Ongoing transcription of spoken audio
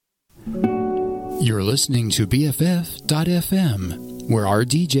You're listening to BFF.FM, where our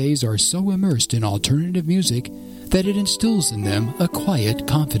DJs are so immersed in alternative music that it instills in them a quiet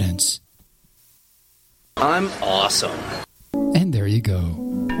confidence. I'm awesome. And there you go.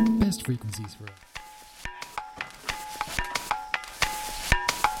 Best frequencies for us.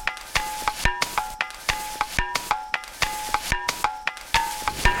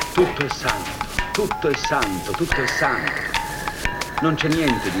 Tutto è santo, tutto è santo, tutto è santo. Non c'è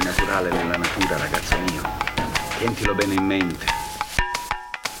niente di naturale nella natura, ragazzo mio. Tientilo bene in mente.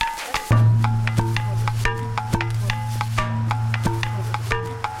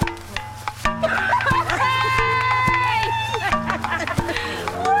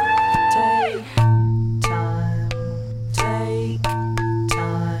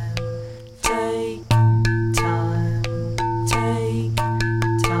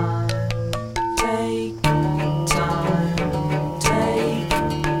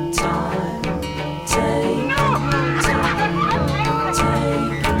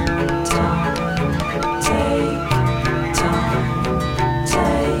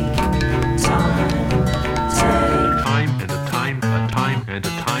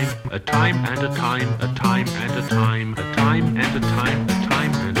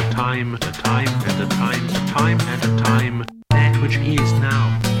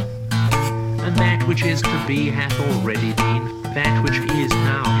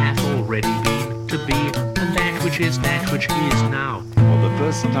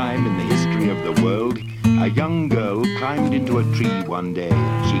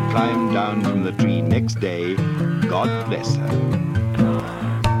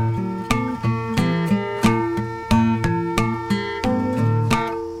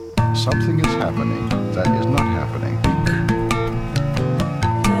 Something is happening that is not happening.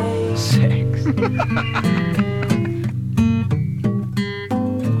 Sex.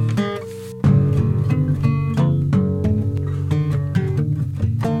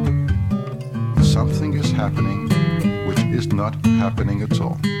 Something is happening which is not happening at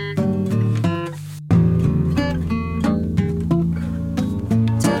all.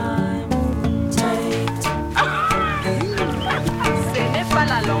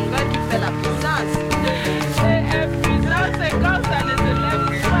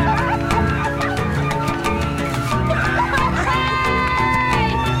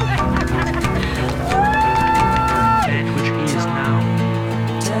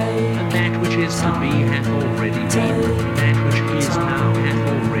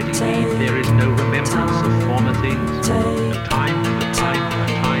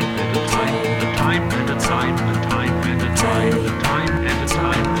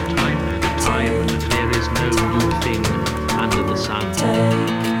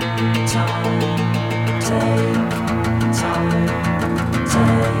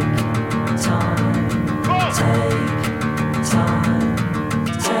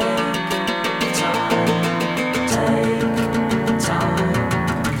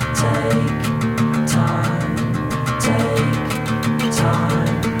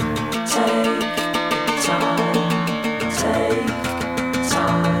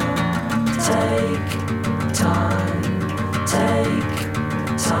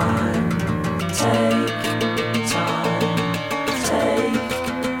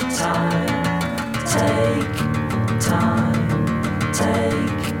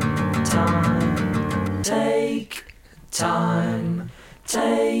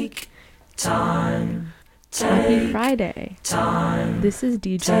 This is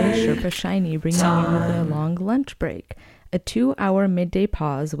DJ Shirpa Shainy bringing you the long lunch break, a 2-hour midday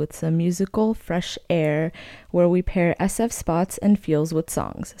pause with some musical fresh air where we pair SF spots and feels with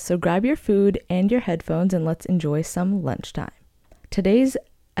songs. So grab your food and your headphones and let's enjoy some lunchtime. Today's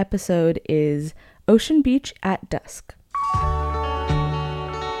episode is Ocean Beach at Dusk.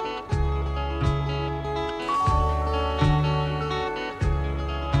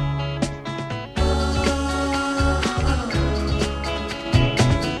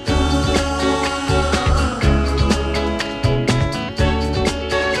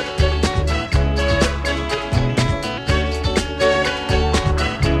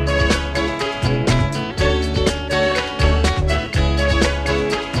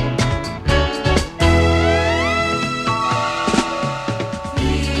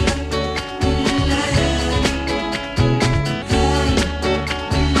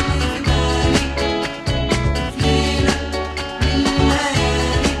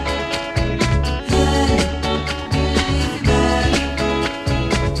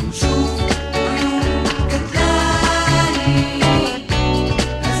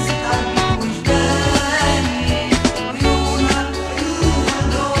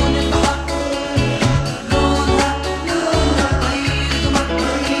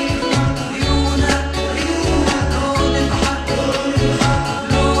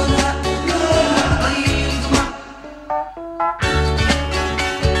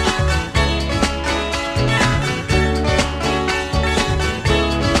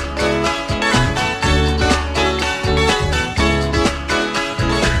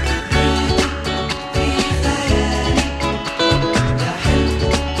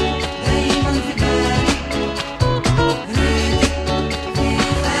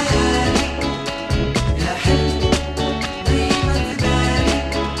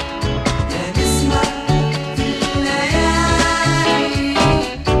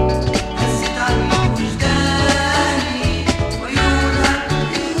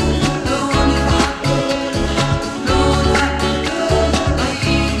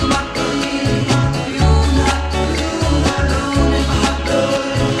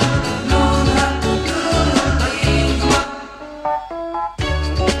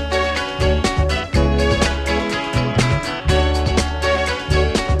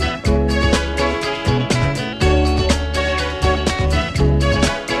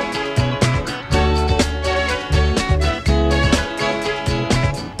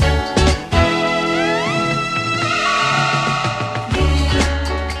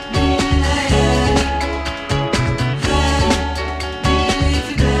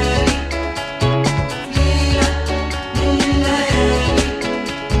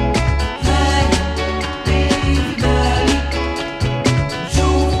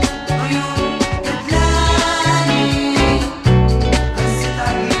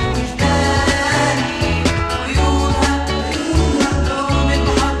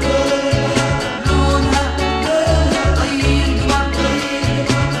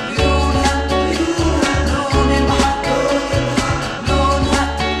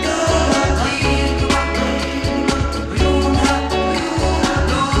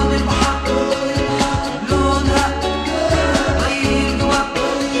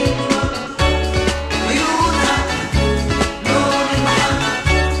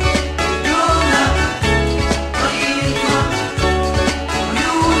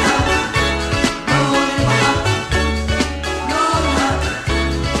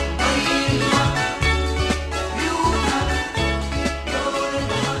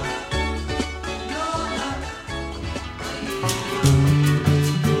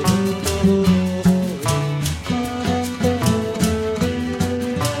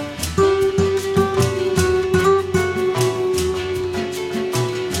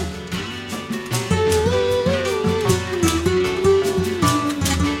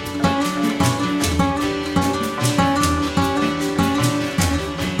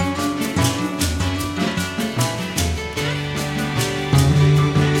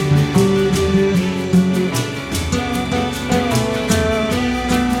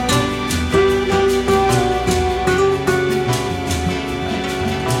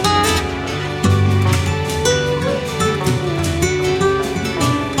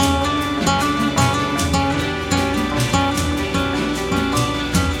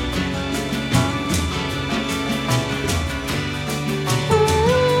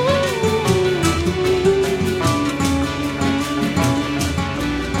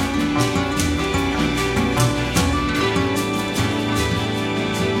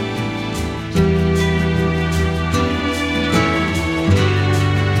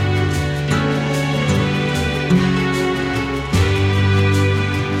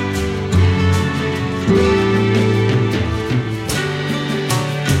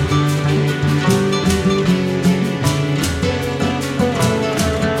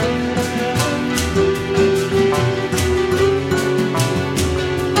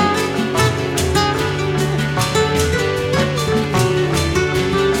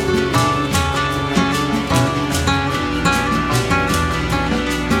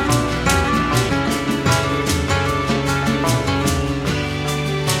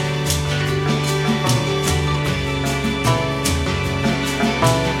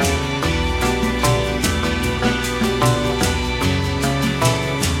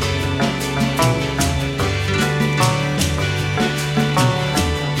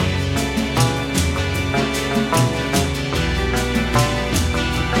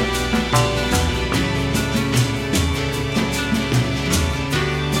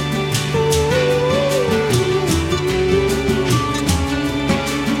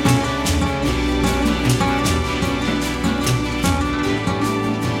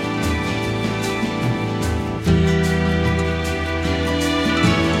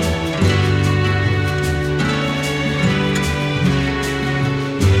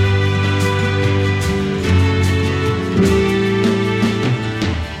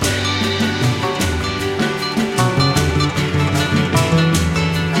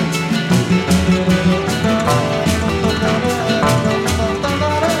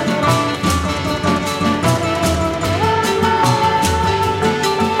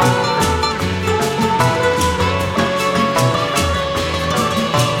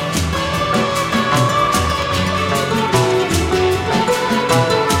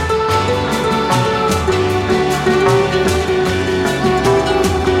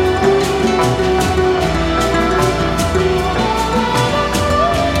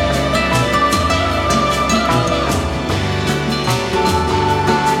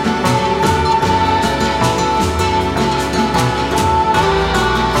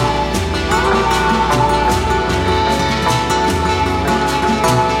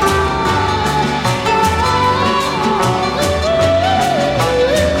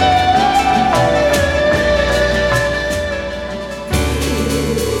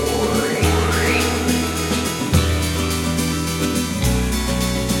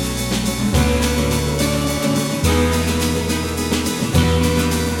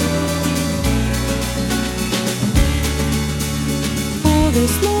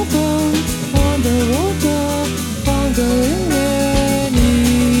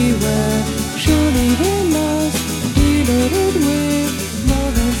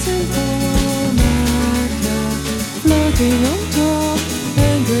 Lifting on top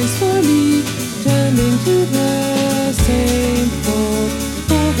and gracefully tending to the same pole.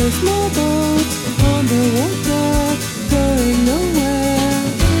 All the small boats on the water going nowhere.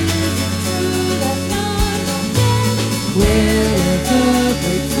 Wherever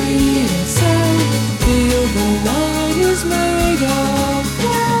break free and sail, feel the line is made of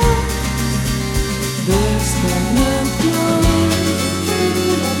love. The stagnant flows.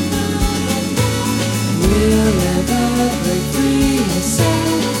 Wherever break free and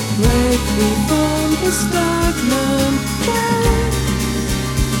sail, break free from the stagnant flows.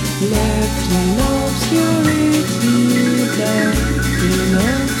 Left in obscurity, left in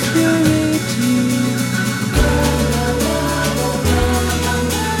obscurity.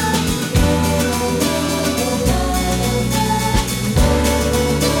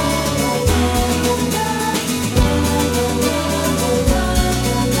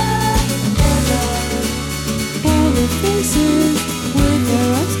 Faces with their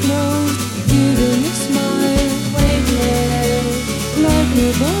eyes closed, giving a smile, like a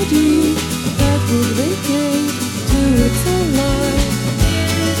body that would vacate to its own life.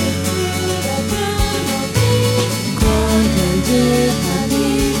 Contented,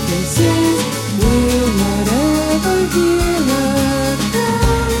 happy faces will not ever hear a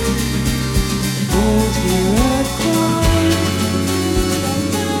cry, won't hear a cry.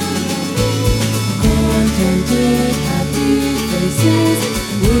 Contented, faces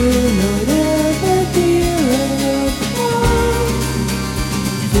will not ever hear a cry,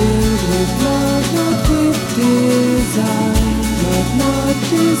 filled with love, not with desire, love, not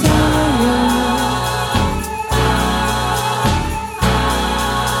desire.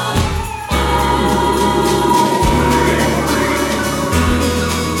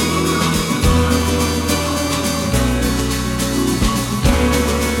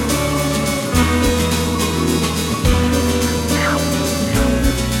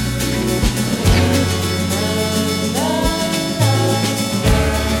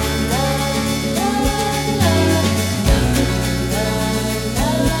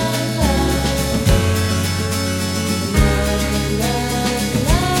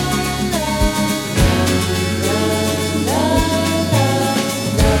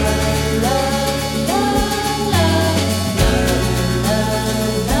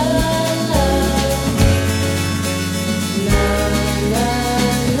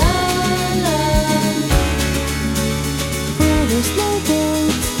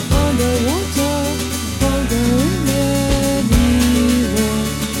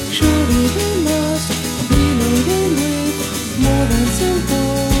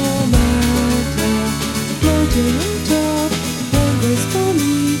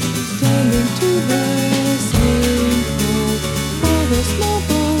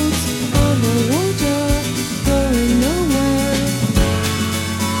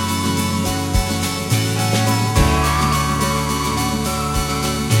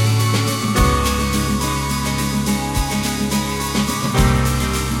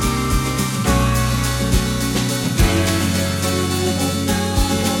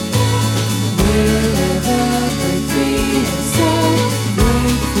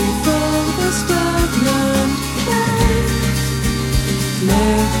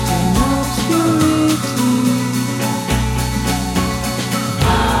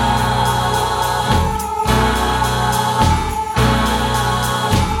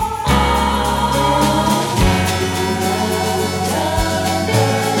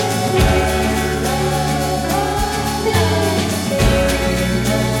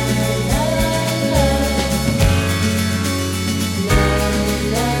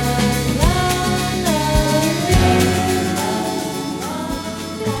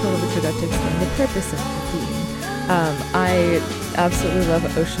 purpose of the theme. I absolutely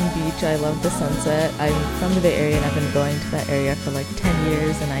love Ocean Beach. I love the sunset. I'm from the Bay Area and I've been going to that area for like 10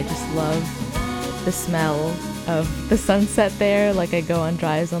 years and I just love the smell of the sunset there. Like I go on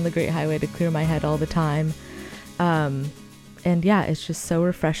drives on the Great Highway to clear my head all the time. And yeah, it's just so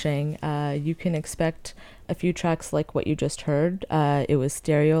refreshing. You can expect a few tracks like what you just heard. It was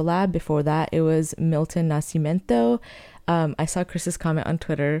Stereo Lab. Before that, it was Milton Nascimento. I saw Chris's comment on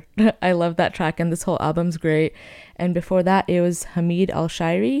Twitter. I love that track and this whole album's great. And before that, it was Hamid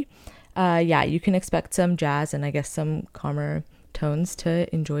Al-Shairi. Yeah, you can expect some jazz and I guess some calmer tones to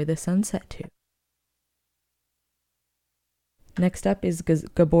enjoy the sunset too. Next up is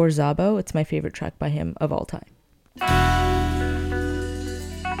Gabor Szabo. It's my favorite track by him of all time.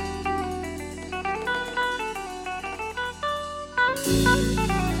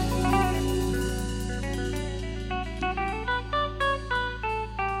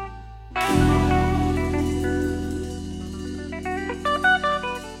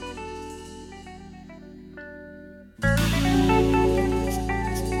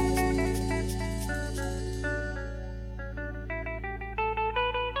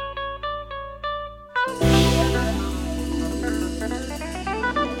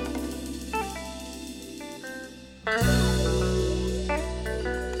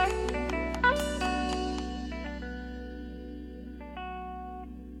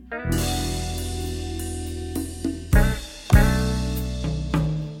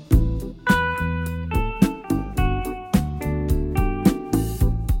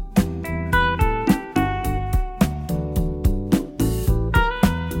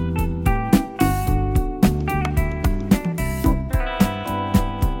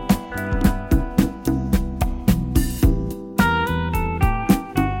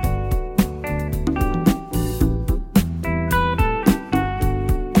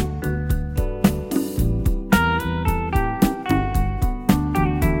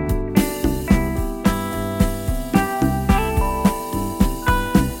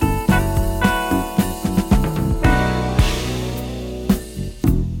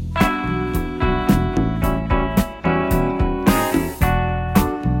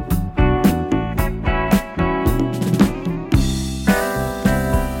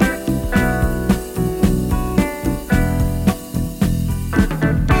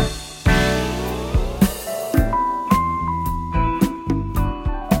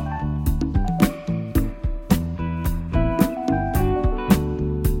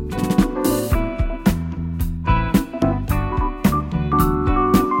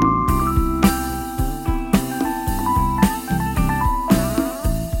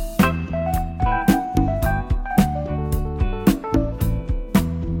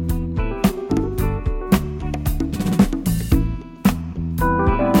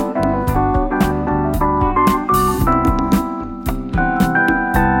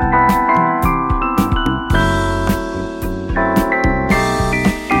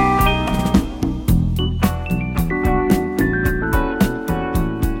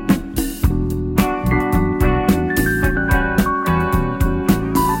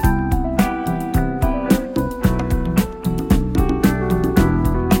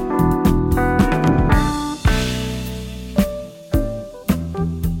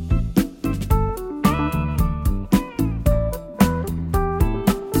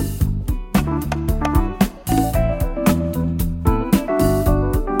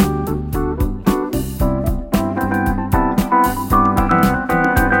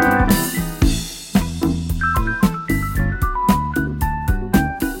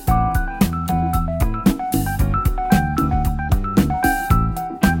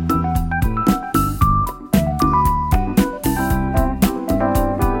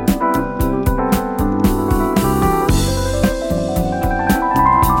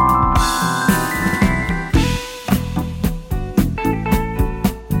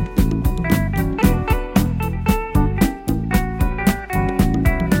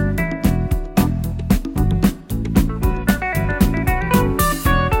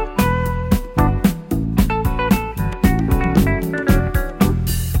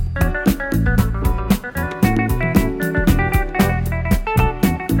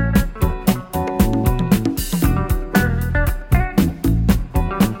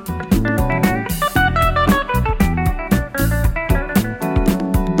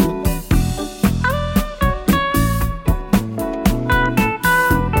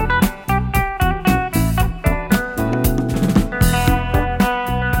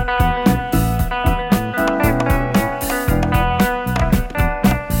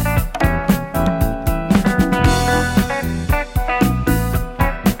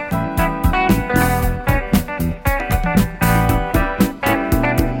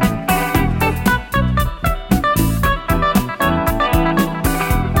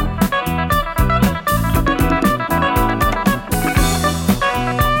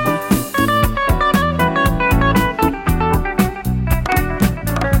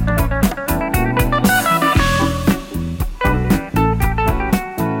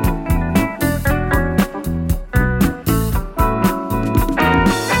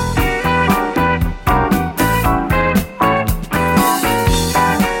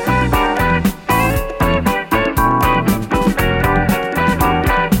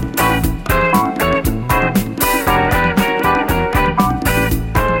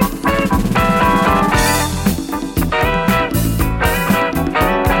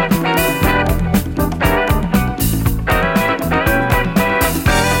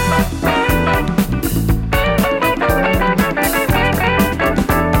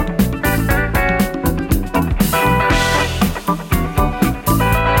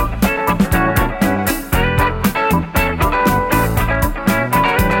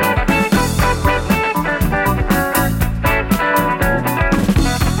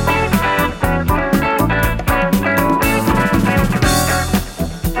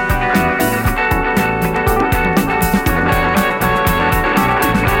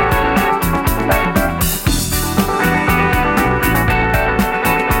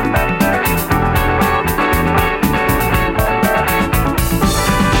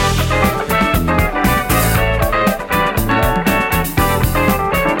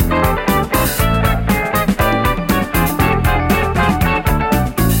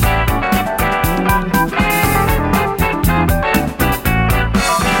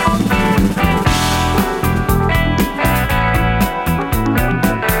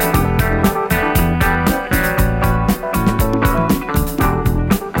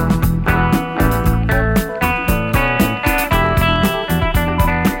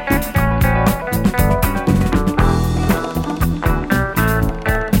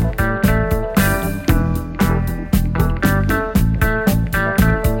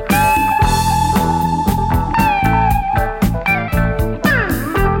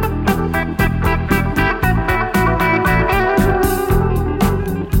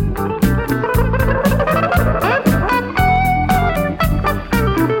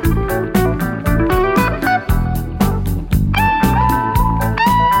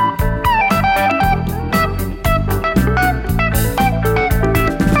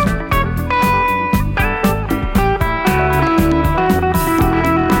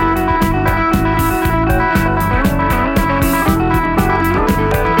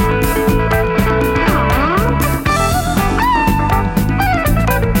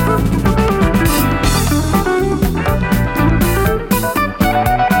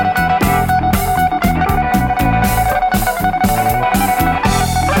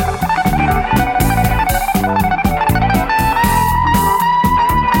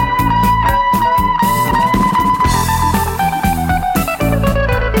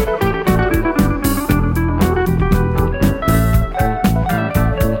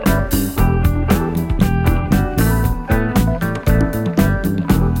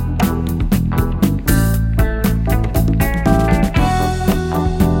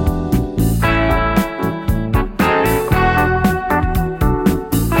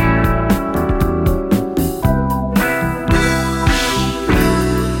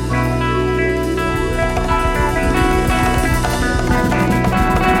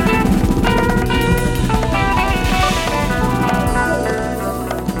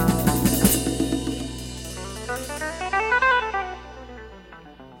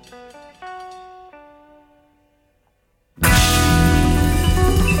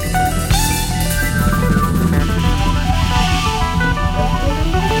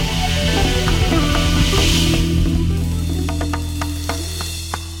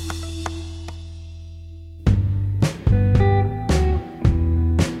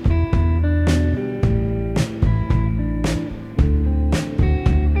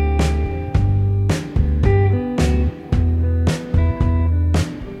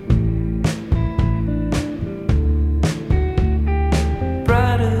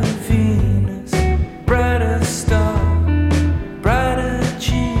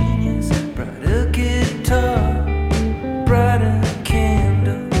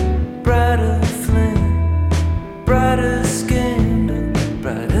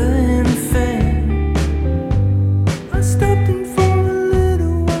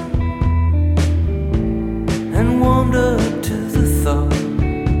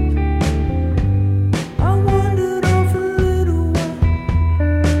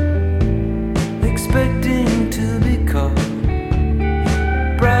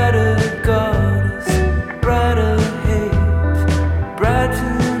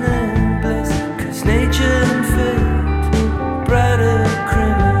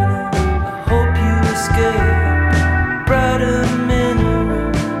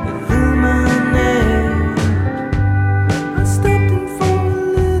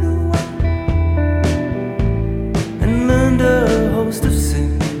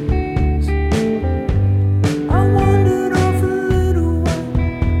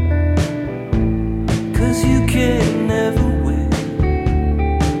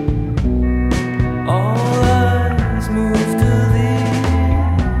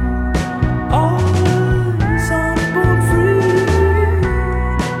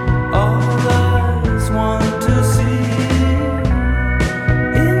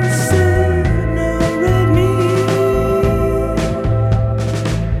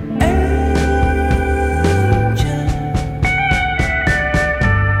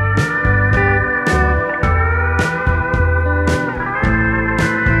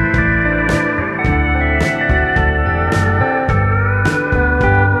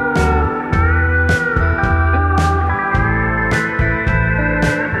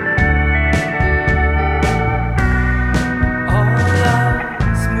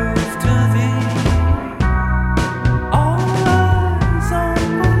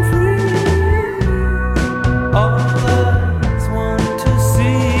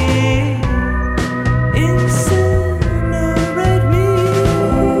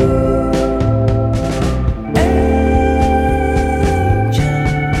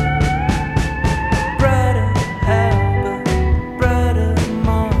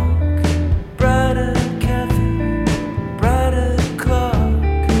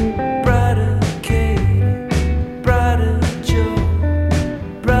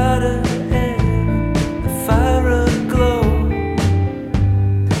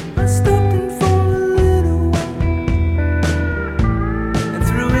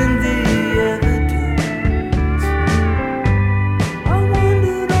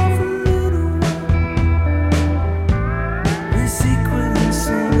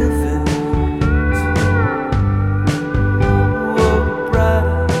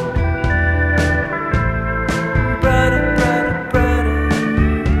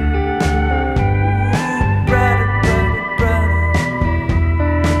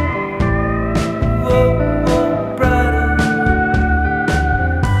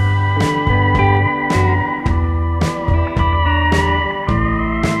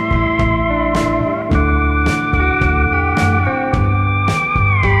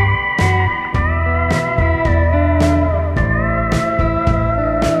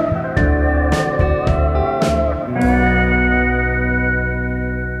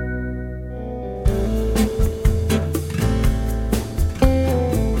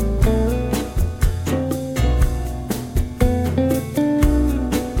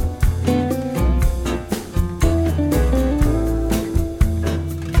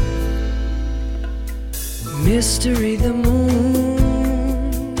 mystery, the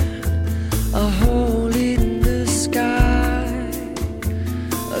moon, a hole in the sky,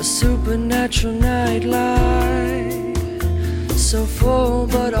 a supernatural nightlight, so full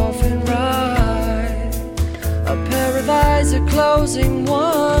but often right, a pair of eyes, a closing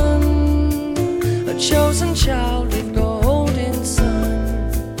one, a chosen child with golden sun,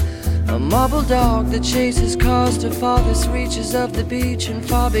 a marble dog that chases cars to farthest reaches of the beach and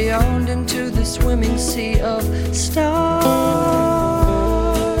far beyond into the swimming sea of stars.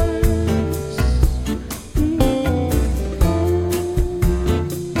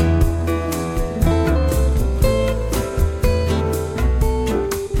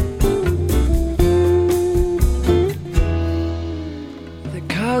 The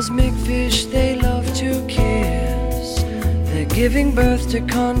cosmic fish they love to kiss, they're giving birth to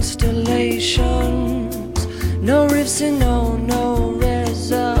constellations. No rifts and no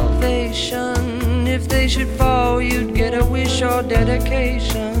reservation. If they should fall, you'd get a wish or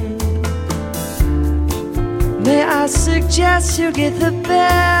dedication. May I suggest you get the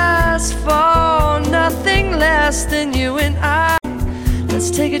best for nothing less than you and I. Let's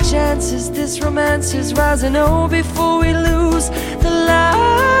take a chance as this romance is rising. Oh, before we lose the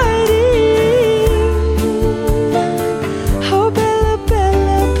lighting. Oh, Bella,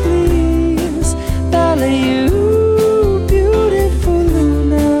 Bella, please, Bella, you beautiful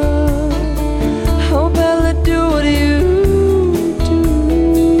Luna. Oh, Bella, do what you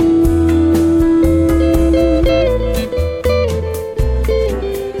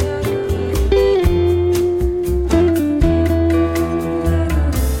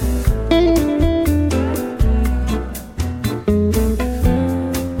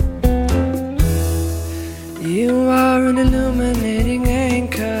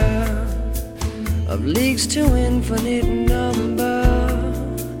to infinite number,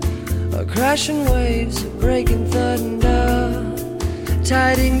 crashing waves, breaking thunder,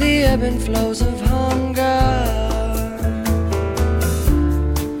 tiding the ebb and flows of hunger.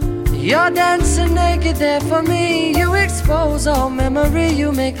 You're dancing naked there for me. You expose all memory,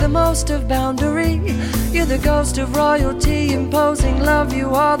 you make the most of boundary. You're the ghost of royalty, imposing love.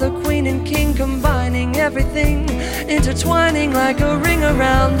 You are the queen and king, combining everything, intertwining like a ring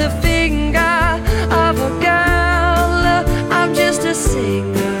around the finger of a girl. I'm just a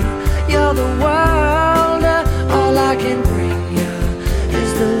singer, you're the world. All I can bring you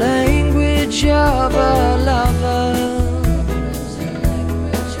is the language of a lover.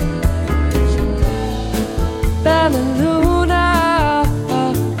 Bella Luna,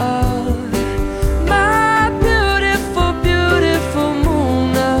 my beautiful, beautiful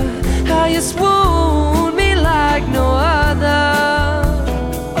moon. How you swoon me like no other.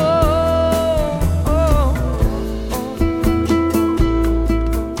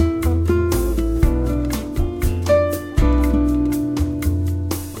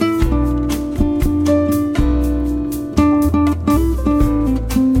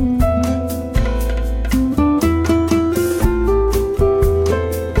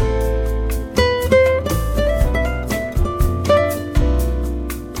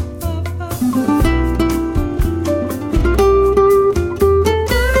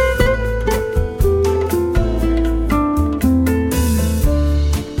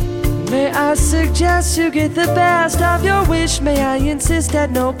 To get the best of your wish, may I insist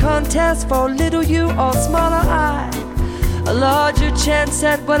at no contest for little you or smaller I. A larger chance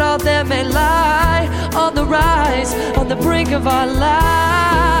at what all there may lie, on the rise, on the brink of our lives.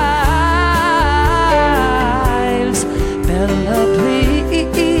 Bella,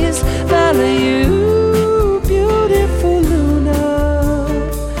 please, Bella, you beautiful Luna.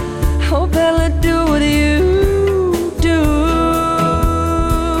 Oh, Bella, do what you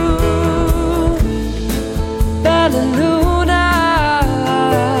Luna,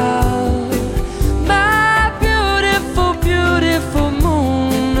 my beautiful, beautiful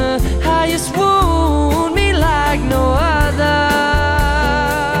moon. How you swoon me like no other.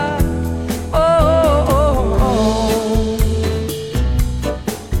 Oh, oh, oh.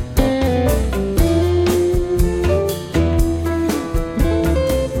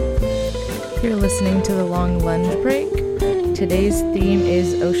 You're listening to The Long Lunch Break. Today's theme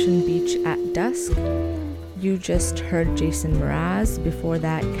is Ocean Beach at Dusk. You just heard Jason Mraz, before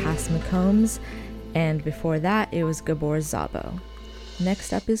that Cass McCombs, and before that it was Gabor Szabo.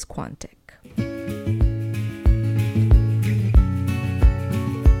 Next up is Quantic.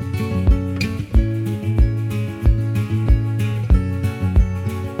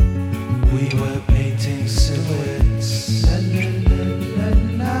 We were painting silhouettes,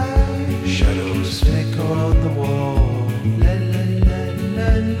 shadows flicker on the wall.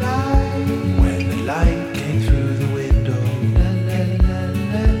 When the light came through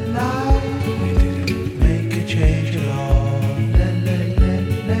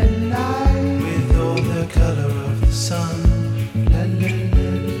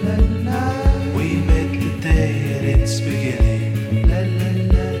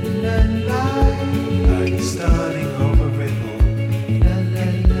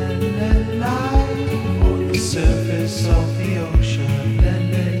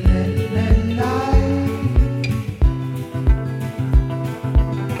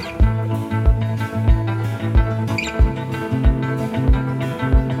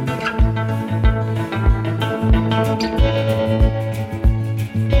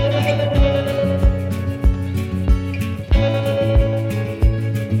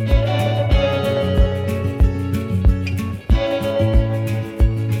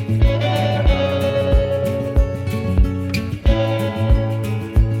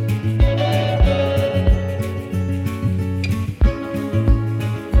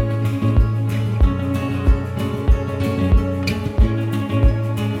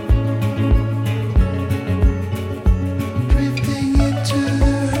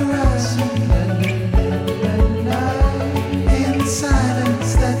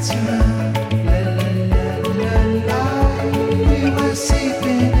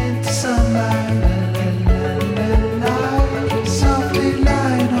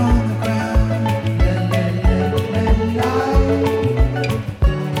lying on the ground.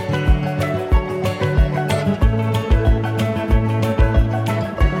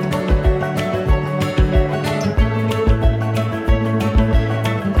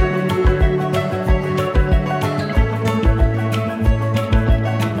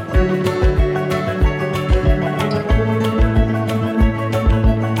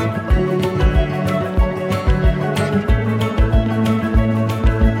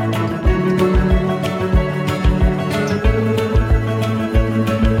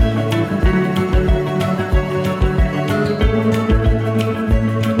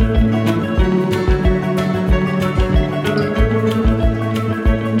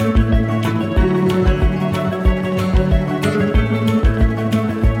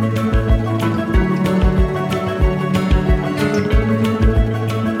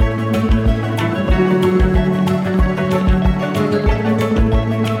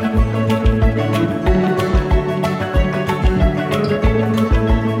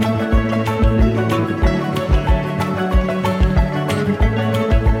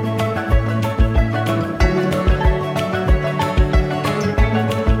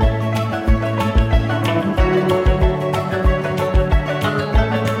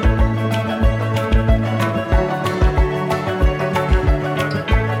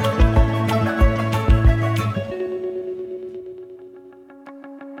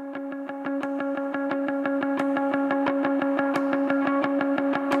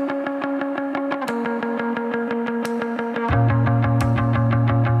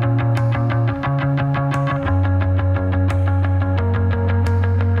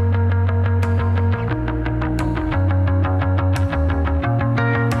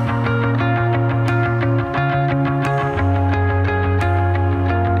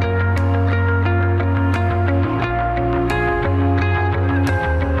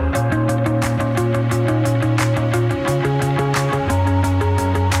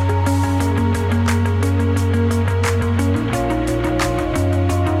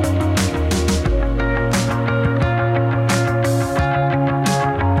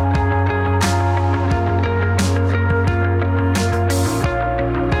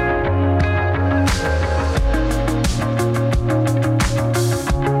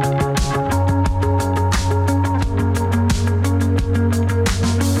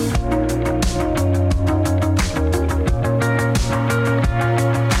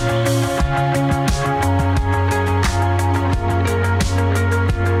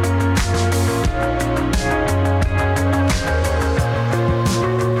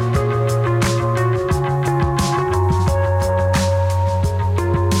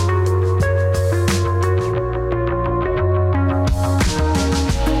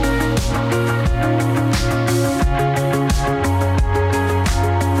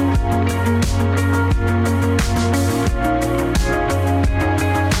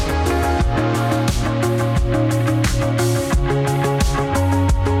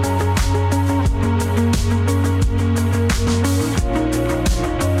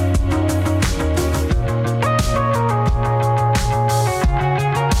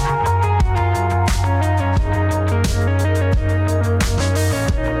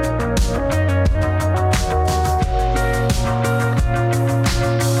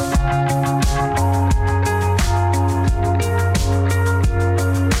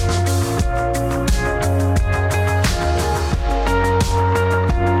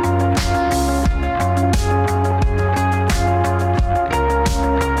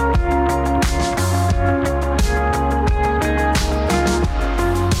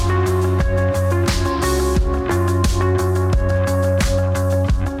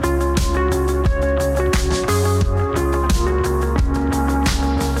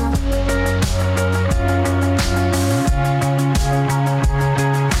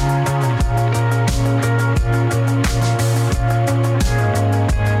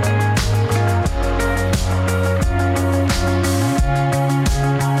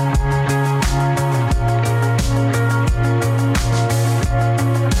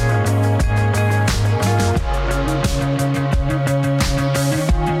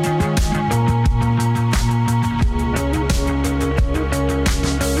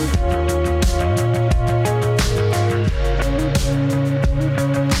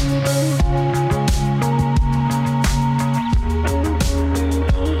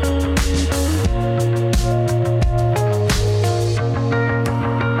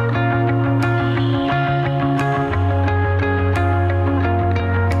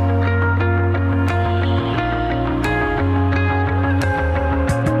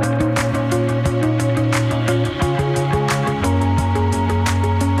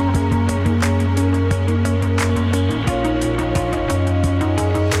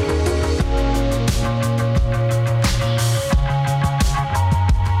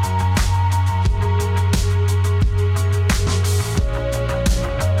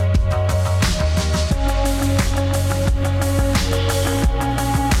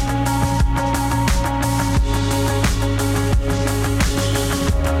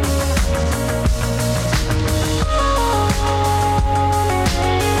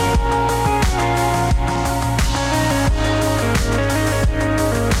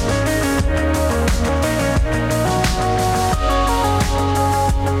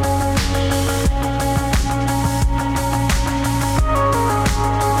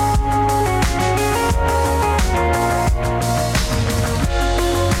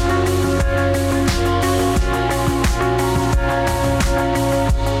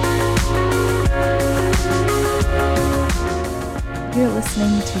 You're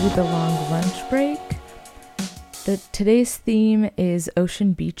listening to The Long Lunch Break. Today's theme is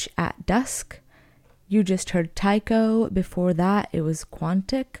Ocean Beach at Dusk. You just heard Tycho. Before that, it was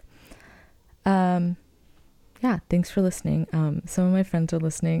Quantic. Yeah, thanks for listening. Some of my friends are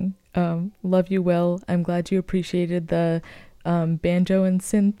listening. Love you, Will. I'm glad you appreciated the banjo and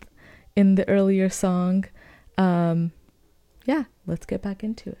synth in the earlier song. Yeah, let's get back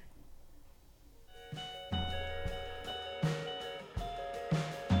into it.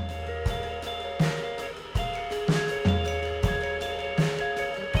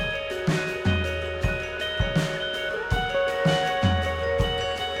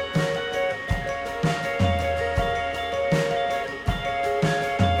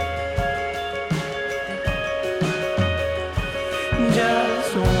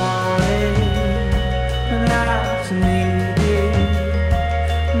 Just wanted an house needed,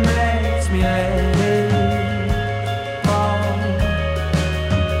 makes me let it fall.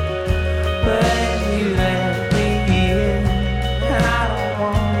 But you let me in, and I don't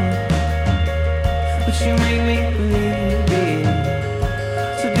want it, but you make me believe it.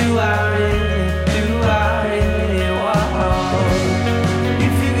 So do I really want?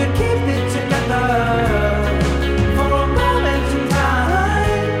 If you could keep it together.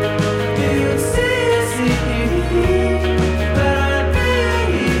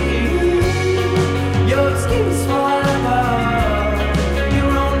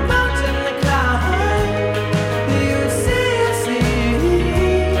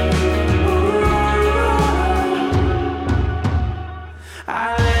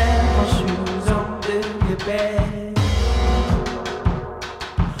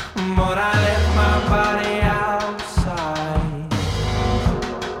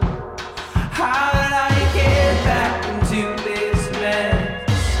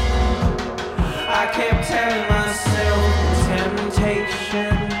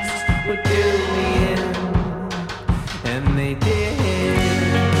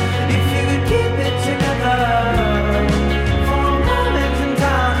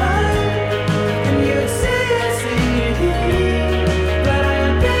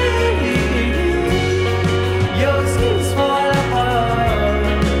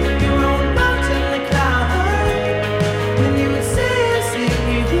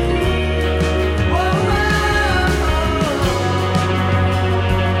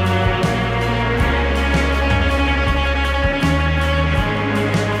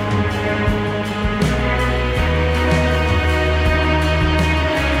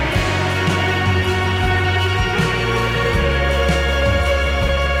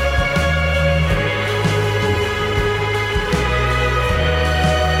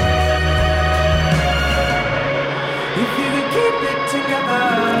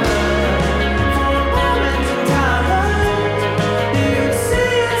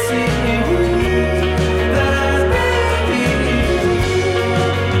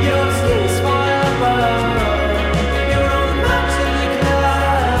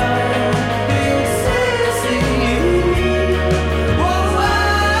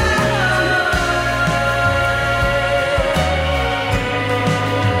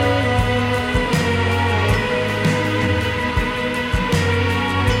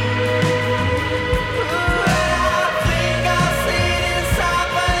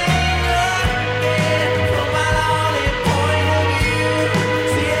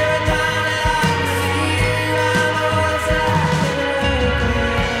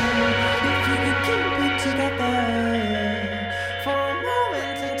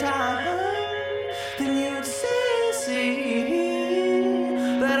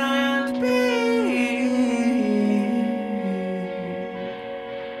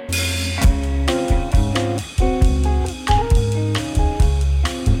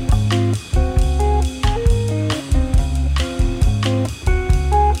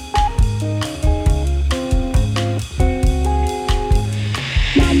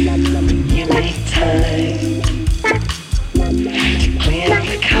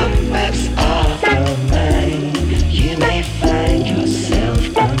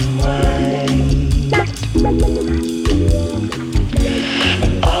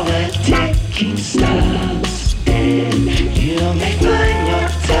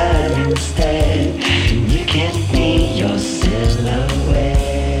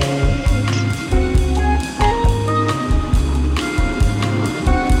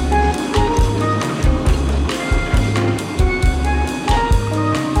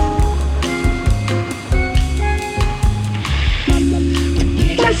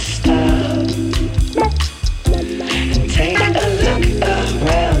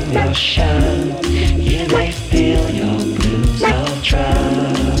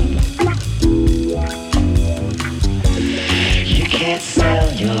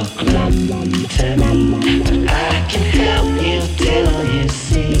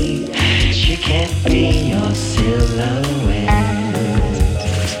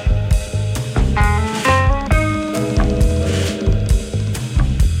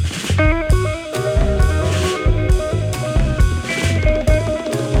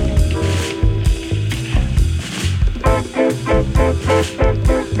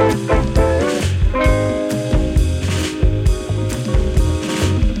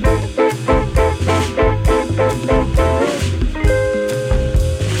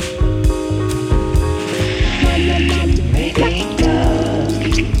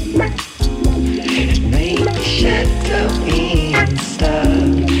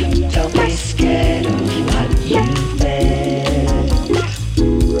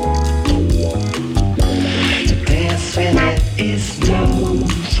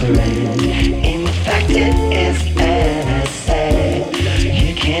 different. In fact, it is as sad.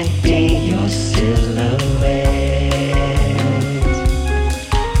 You can't be your silhouette.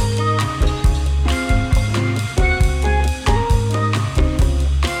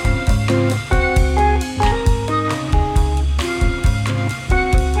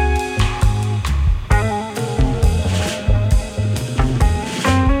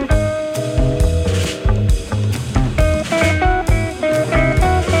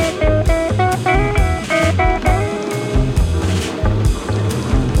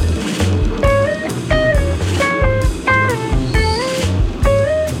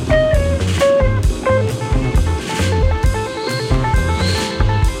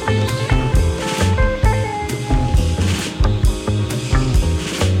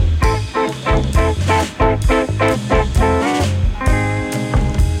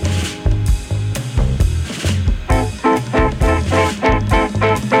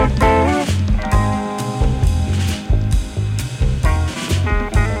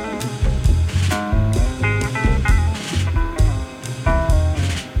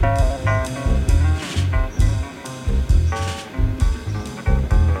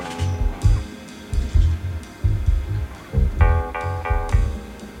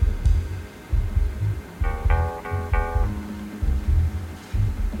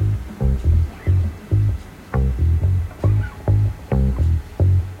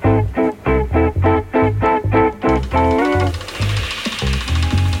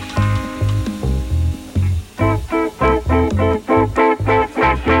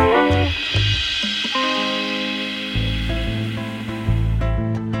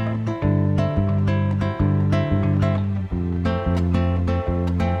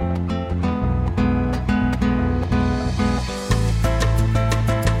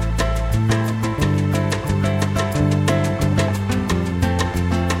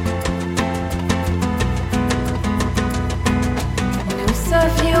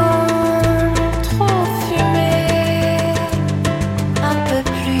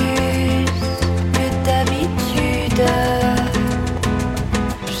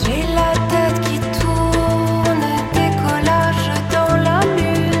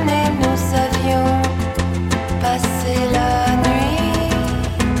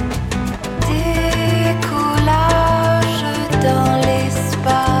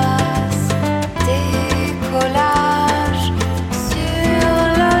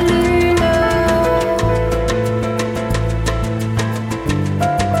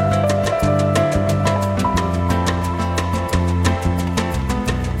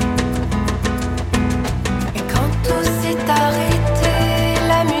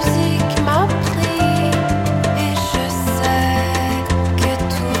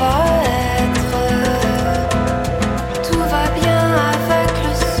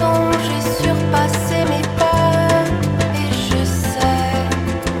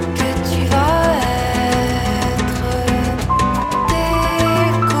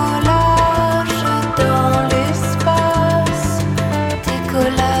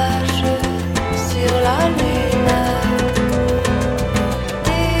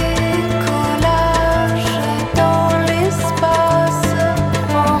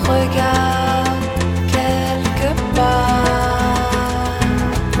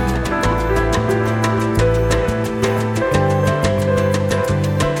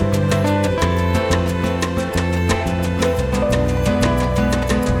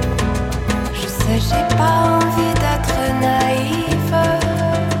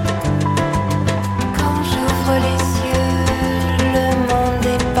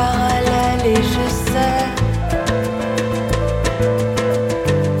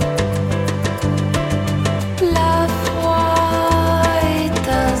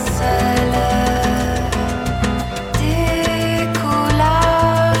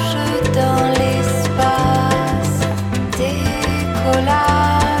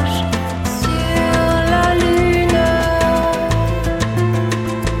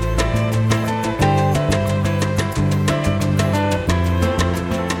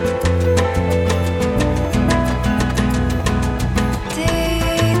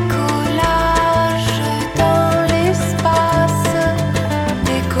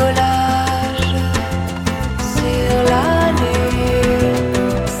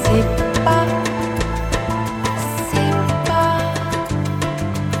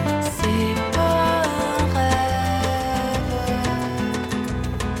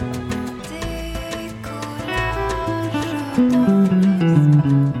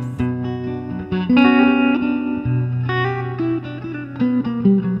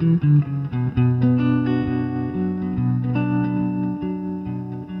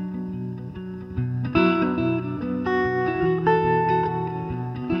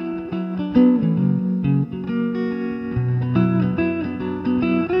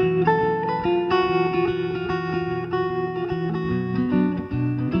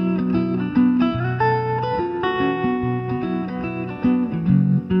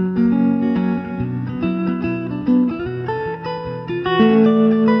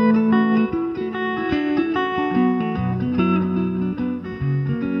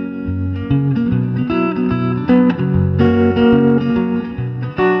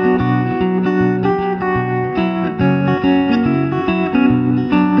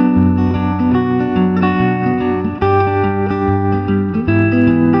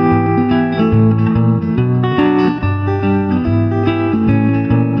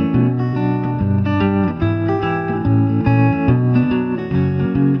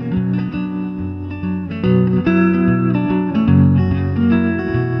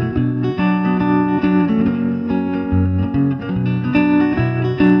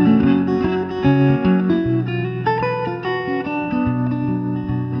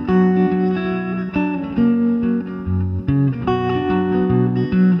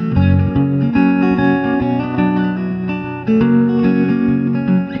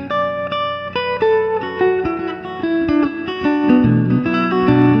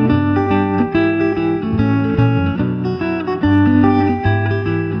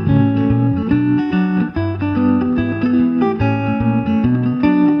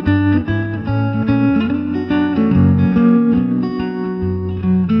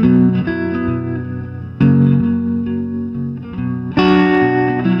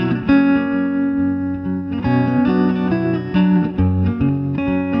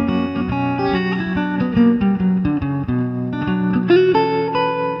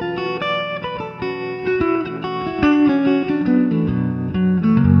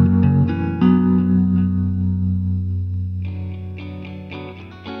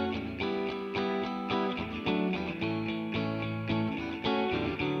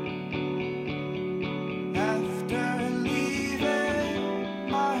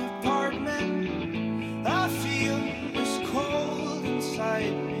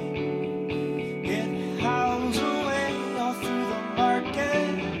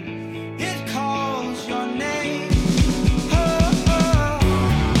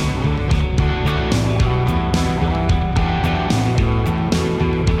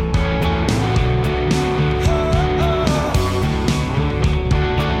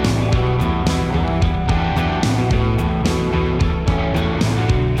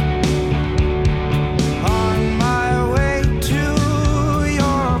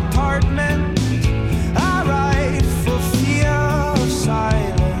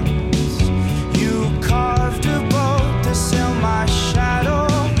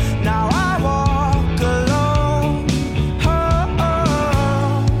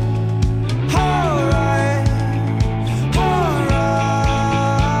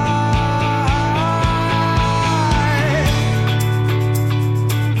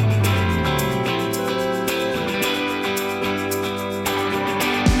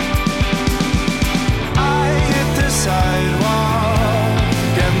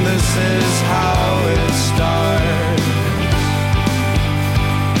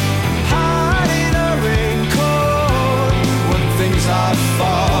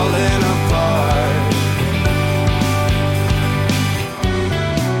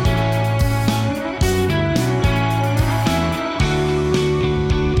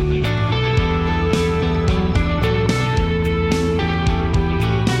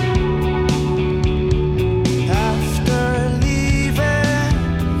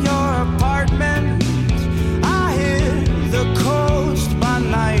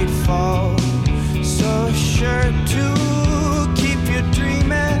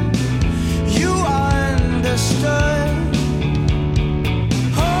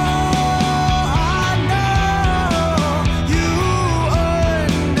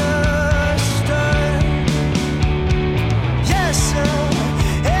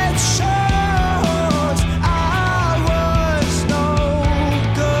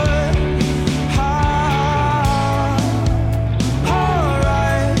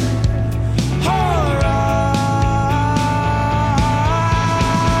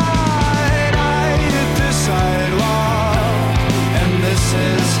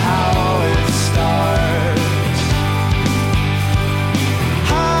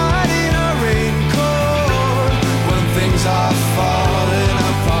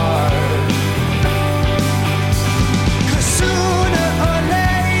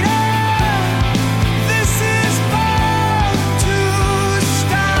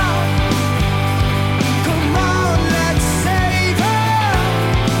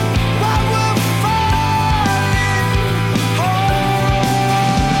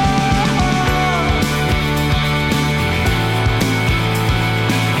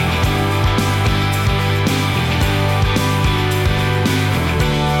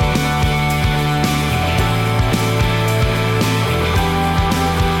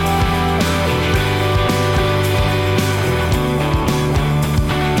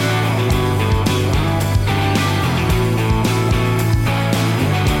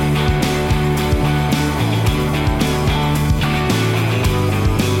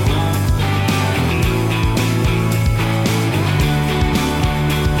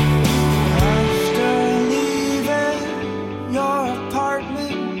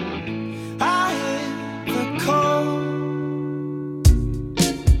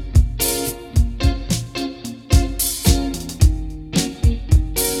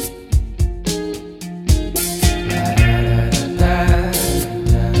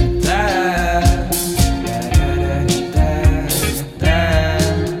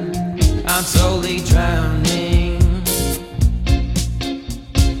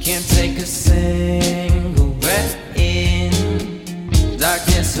 can't take a single breath in.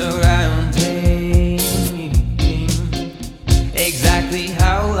 Darkness surrounding. Exactly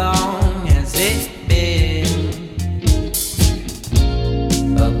how long has it been?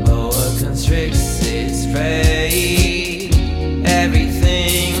 A boa constricts its prey.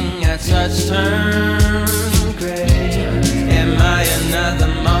 Everything I touch turns gray. Am I another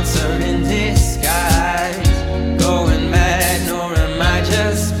monster in disguise? Going mad, or am I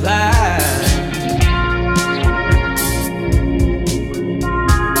just blind?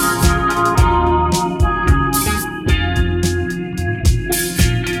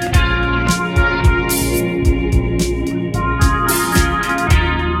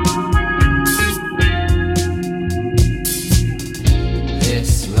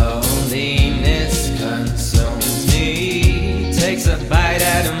 This loneliness consumes me, takes a bite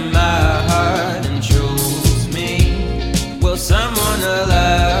out of my heart and chews me. Will someone I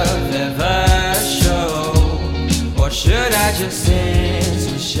love ever show, or should I just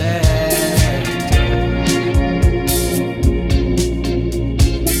dance with shadows?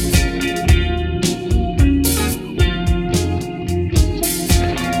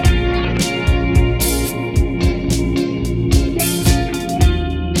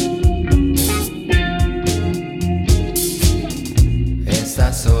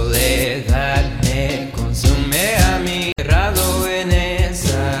 Esta soledad me consume a mí, errado en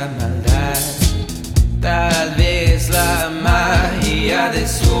esa maldad. Tal vez la magia de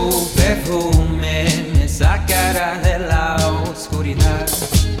su perfume me sacará de la oscuridad.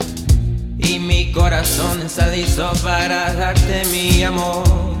 Y mi corazón está listo para darte mi amor.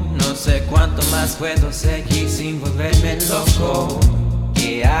 No sé cuánto más puedo seguir sin volverme loco.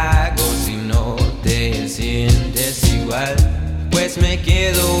 ¿Qué hago si no te sientes igual? Pues me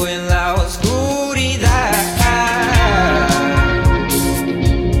quedo en la oscuridad.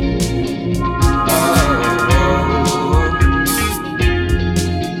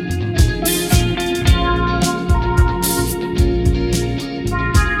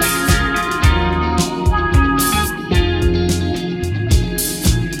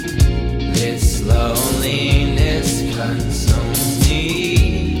 This loneliness consumes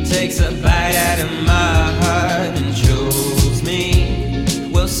me, takes a bite out of my heart and chews me.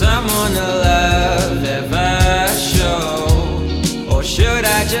 Will someone I love ever show, or should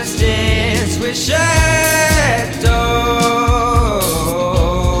I just dance with shadows?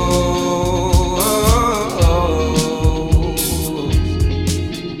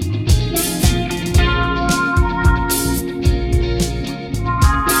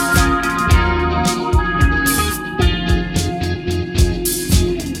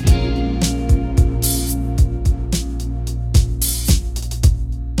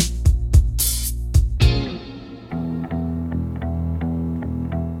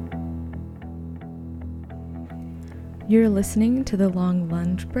 You're listening to The Long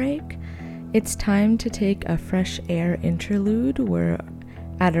Lunch Break. It's time to take a fresh air interlude. We're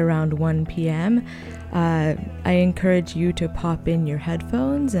at around 1 p.m. I encourage you to pop in your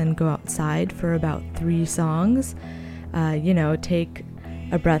headphones and go outside for about 3 songs. Take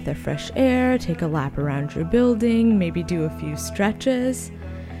a breath of fresh air, take a lap around your building, maybe do a few stretches.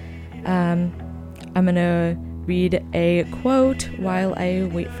 I'm going to read a quote while I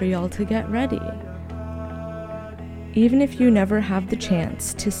wait for y'all to get ready. Even if you never have the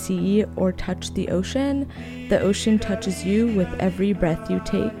chance to see or touch the ocean touches you with every breath you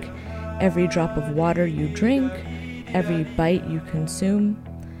take, every drop of water you drink, every bite you consume.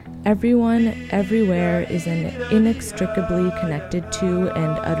 Everyone, everywhere is inextricably connected to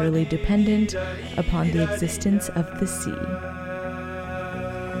and utterly dependent upon the existence of the sea.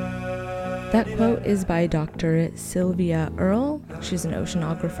 That quote is by Dr. Sylvia Earle. She's an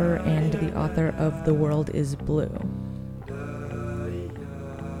oceanographer and the author of The World is Blue.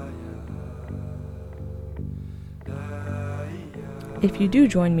 If you do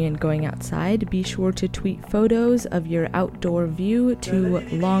join me in going outside, be sure to tweet photos of your outdoor view to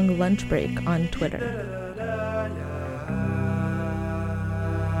Long Lunch Break on Twitter.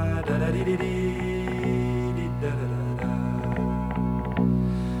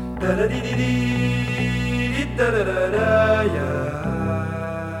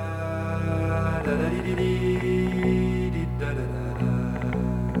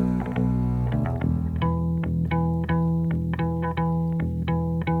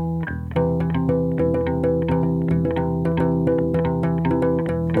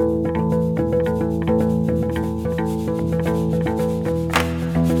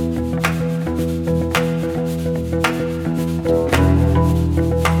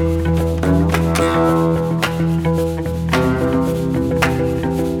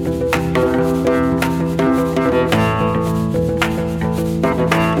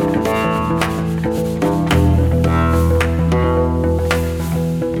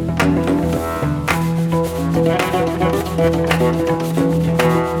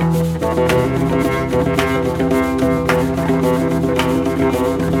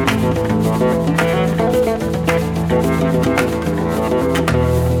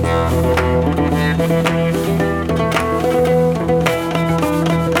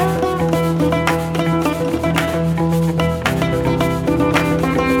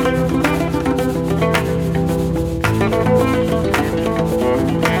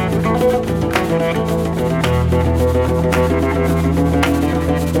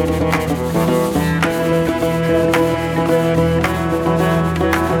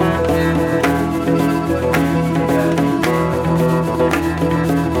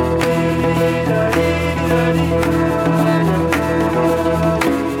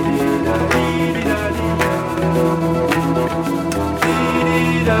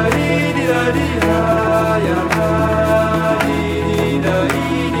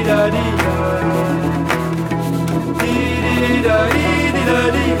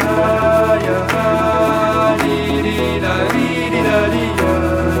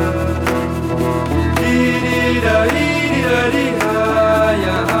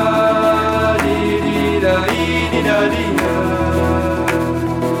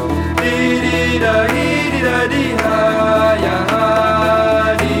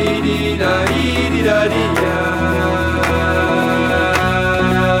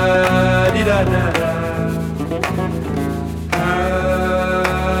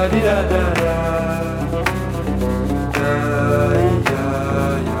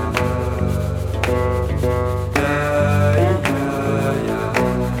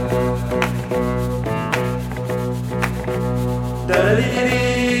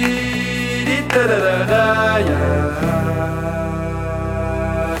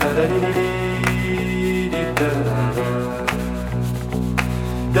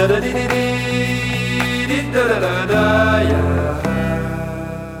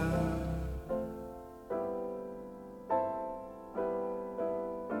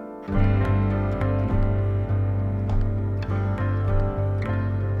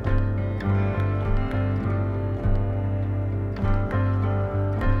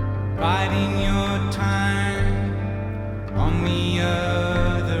 Biding your time on the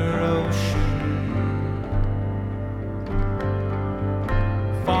other ocean,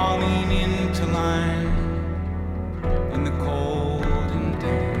 falling into line in the cold and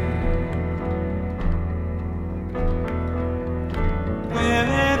damp.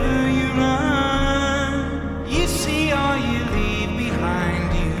 Wherever you run, you see all you leave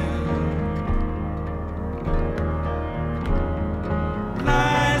behind you.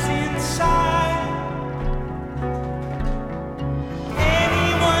 Lies inside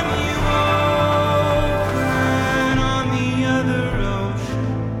anyone you open on the other ocean,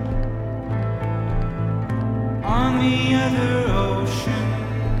 on the other ocean,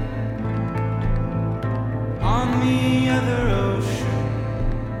 on the other ocean.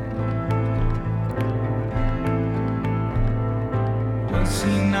 Was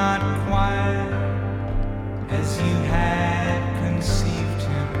he not quiet as you had conceived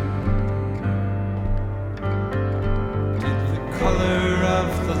him? Did the color of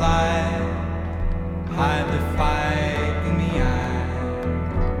the light hide the fight in the eye?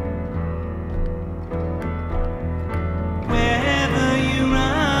 Wherever you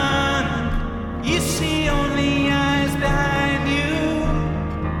run, you see only eyes behind you.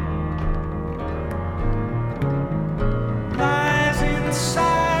 Lies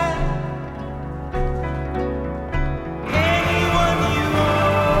inside anyone you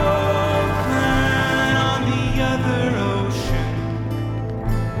open on the other ocean,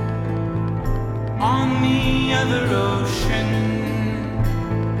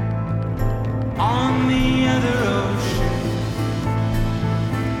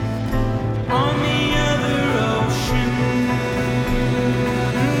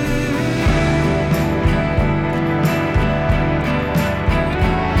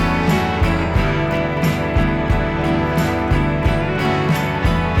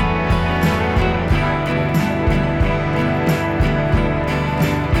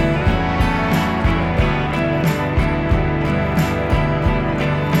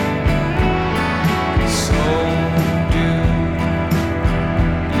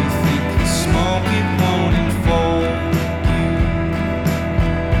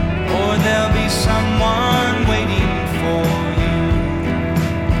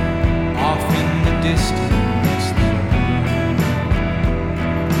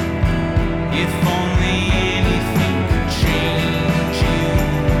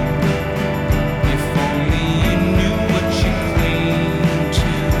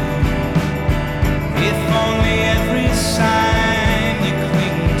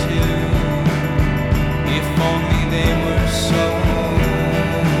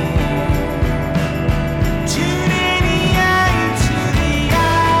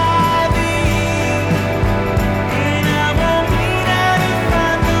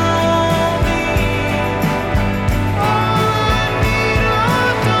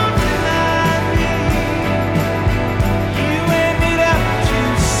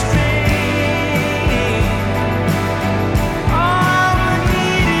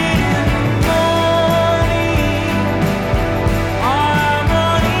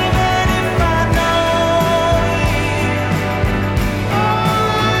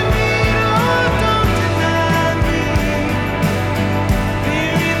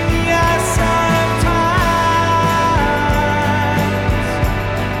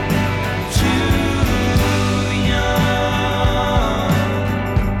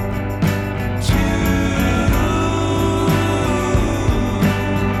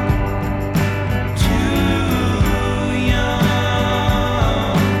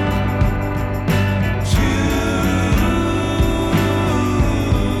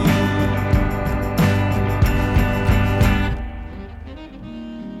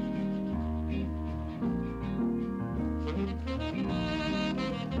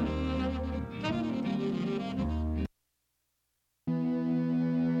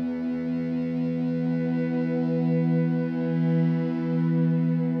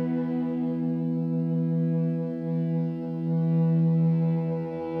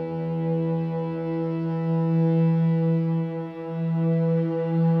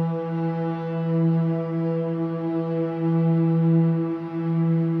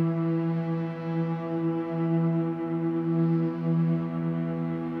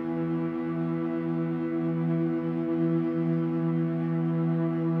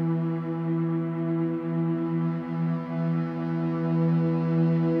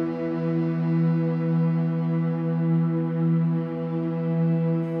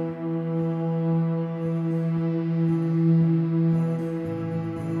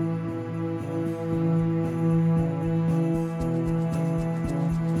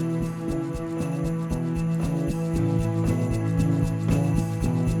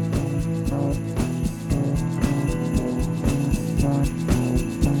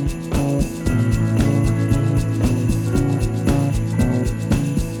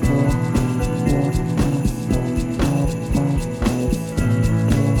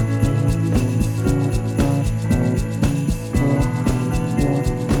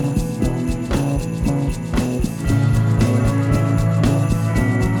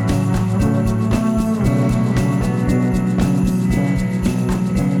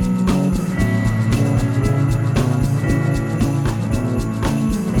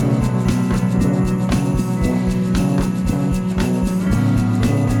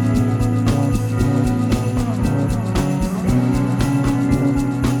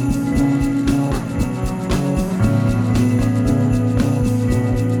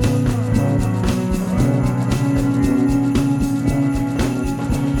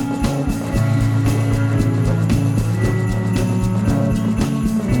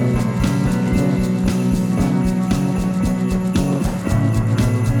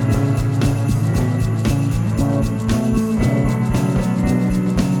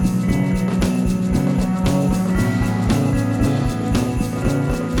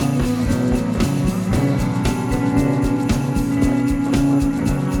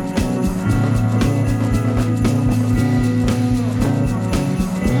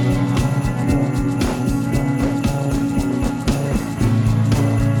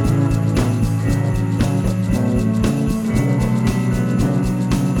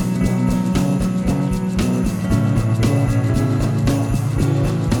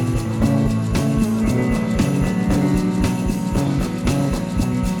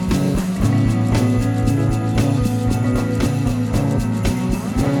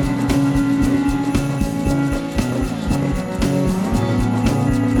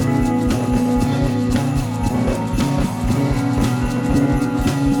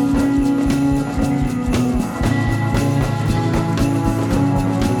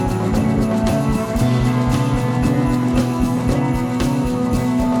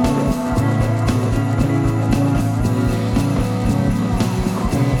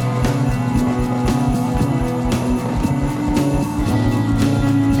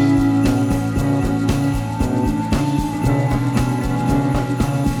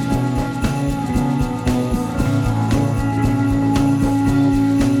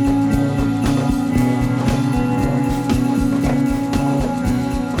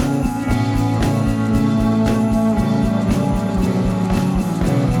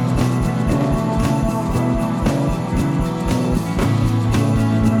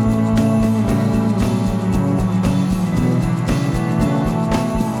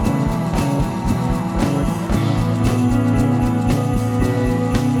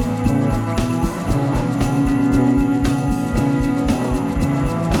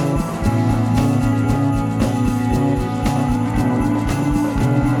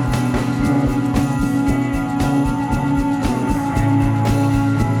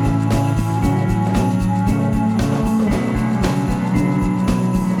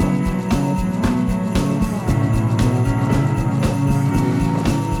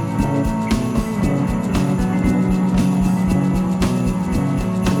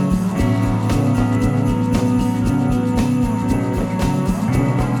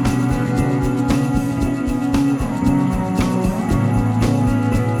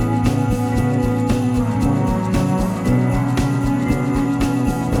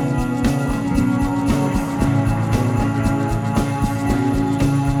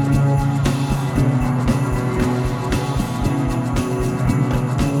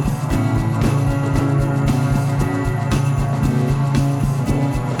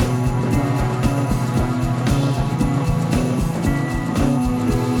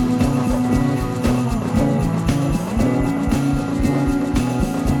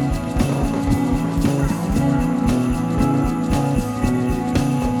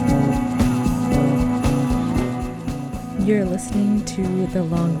 You're listening to The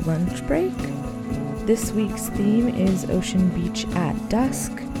Long Lunch Break. This week's theme is Ocean Beach at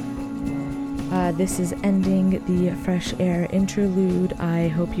Dusk. This is ending the fresh air interlude. I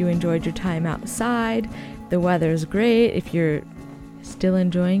hope you enjoyed your time outside. The weather's great. If you're still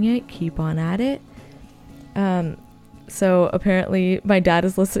enjoying it, keep on at it. So apparently my dad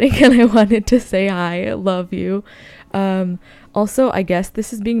is listening and I wanted to say hi. Love you. Also, I guess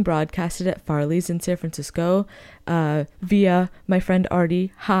this is being broadcasted at Farley's in San Francisco via my friend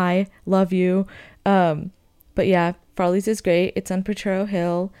Artie. Hi, love you. But yeah, Farley's is great. It's on Potrero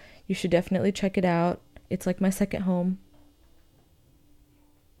Hill. You should definitely check it out. It's like my second home.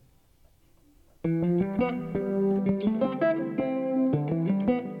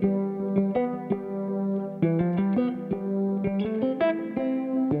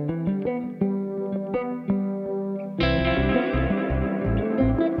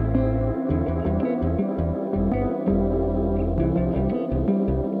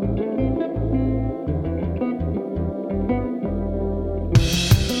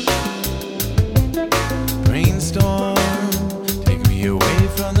 Brainstorm, take me away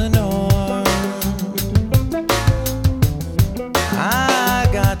from the norm. I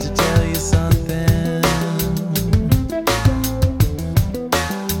got to tell you something.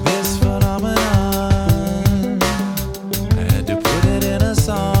 This phenomenon, I had to put it in a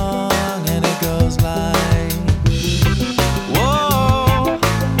song, and it goes like, whoa,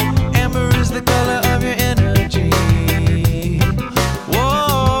 amber is the color of your energy.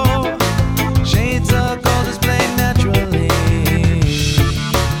 Whoa, shades of gold displayed naturally.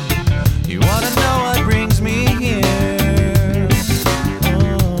 You wanna know what brings me here?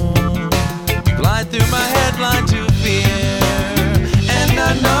 Oh, glide through my headline to fear, and I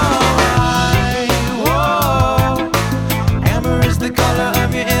know why. Whoa, amber is the color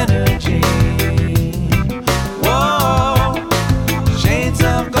of your energy. Whoa, shades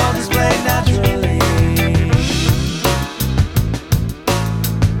of gold displayed naturally.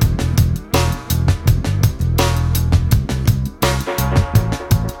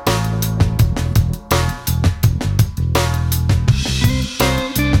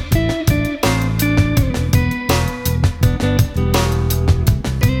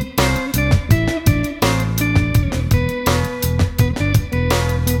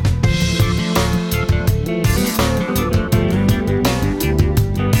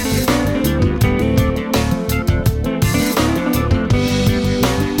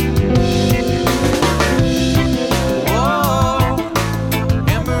 Whoa,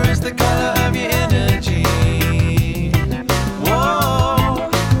 amber is the color of your energy. Whoa,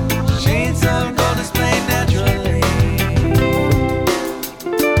 shades of gold displayed naturally.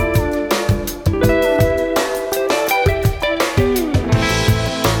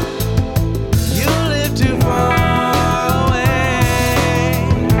 You live too far away.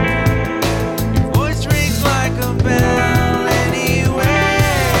 Your voice rings like a bell anyway.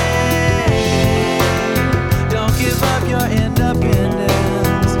 Don't give up your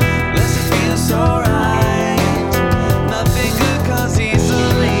independence, unless it feels so right. Nothing good comes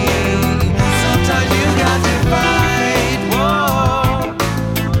easily. Sometimes you got to fight. Whoa,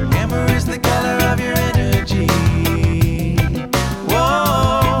 amber is the color of your energy.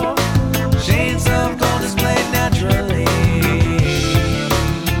 Whoa, shades of gold displayed naturally.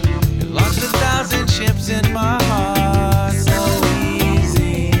 You launched 1,000 ships in my heart so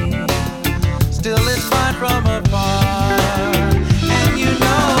easy. Still it's fine from afar, and you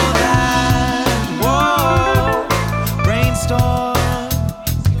know that. Whoa, brainstorm,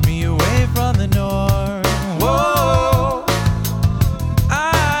 take me away from the norm. Whoa,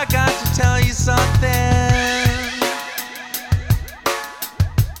 I got to tell you something.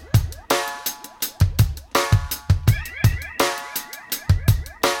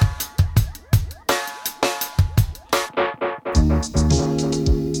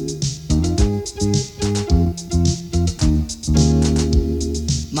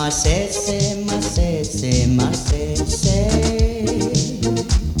 Macese, macese, macese.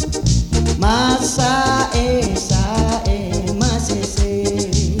 Masae, sae,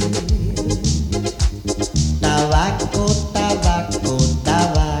 macese. Tabaco, tabaco,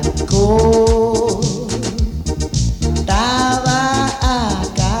 tabaco.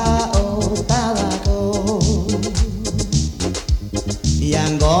 Tabacao, tabaco.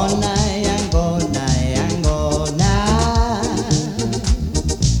 Yangona, yangona, yangona.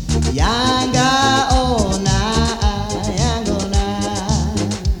 Yanga ona, yangona.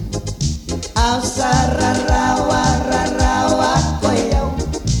 Ausararawa, rarawa, koyo.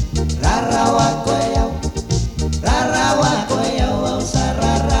 Rarawa, koyo. Rarawa, koyo.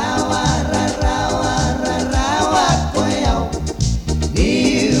 Ausararawa, rarawa, rarawa, koyo.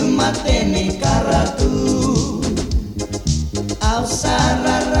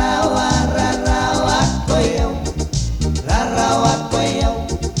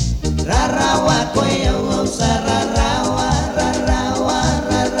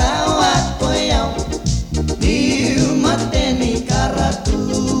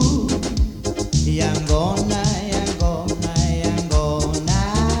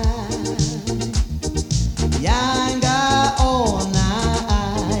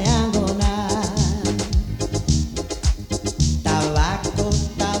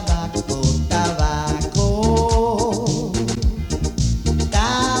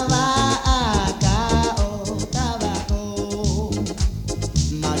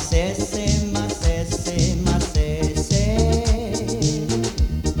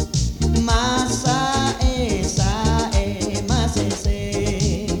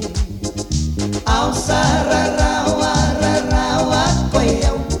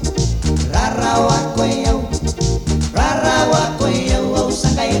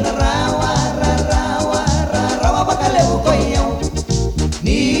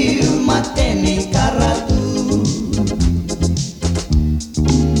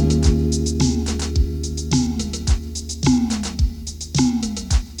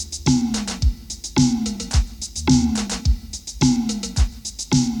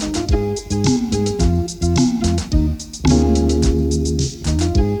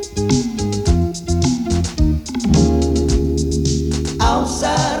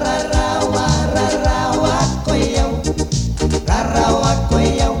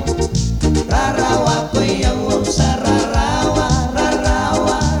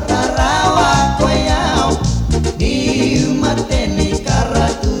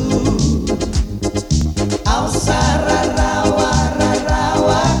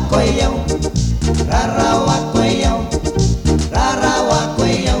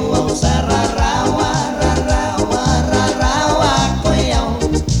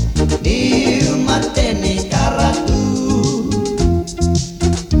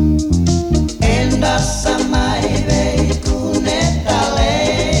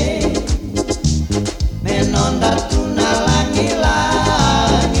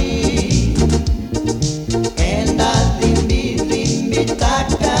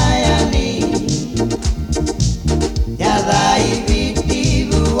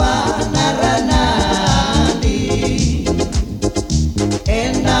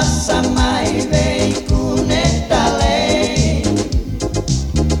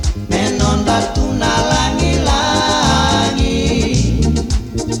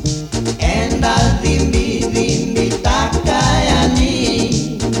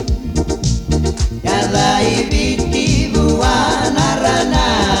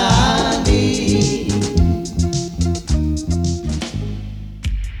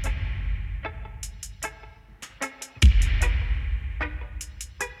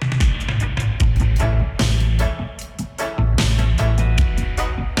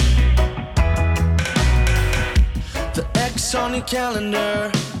 On your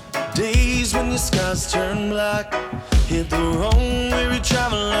calendar, days when your skies turn black. Hit the road, weary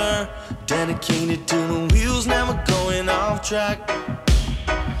traveler, dedicated to the wheels, never going off track.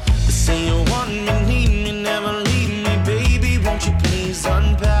 They say you want me, need me, never leave me, baby, won't you please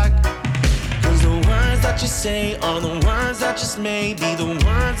unpack? Cause the words that you say are the words that just may be the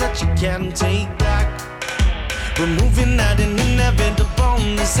words that you can't take back. Removing that an inevitable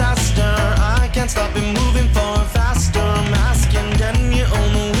disaster, I can't stop it moving forward faster. I'm asking, can you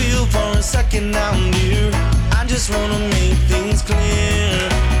own the wheel for a second now, dear? I just wanna make things clear.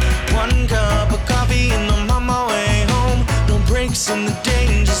 One cup of coffee and I'm on my way home. No breaks in the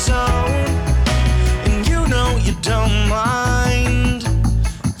danger zone. And you know you don't mind.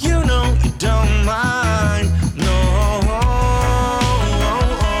 You know you don't mind. No.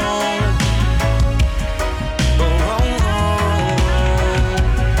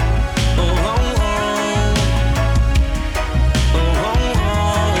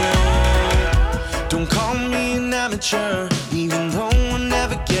 Even though we'll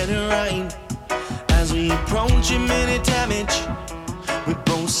never get it right. As we approach a minute damage, we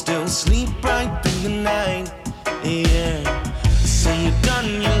both still sleep right through the night. Yeah. Say you're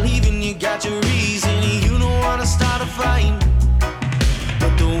done, you're leaving, you got your reason. You don't wanna start a fight.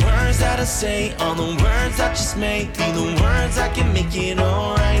 But the words that I say are the words that just may be the words that can make it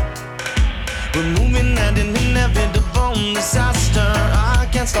alright. Removing that an inevitable disaster, I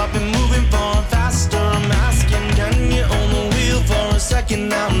can't stop it moving forward faster. I'm asking, can you own the wheel for a second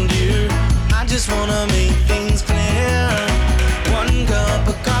now, dear? I just wanna make things clear. One cup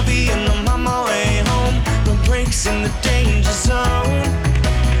of coffee and I'm on my way home. No breaks in the danger zone.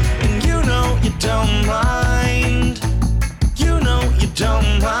 And you know you don't mind. You know you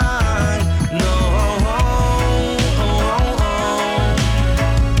don't mind. No.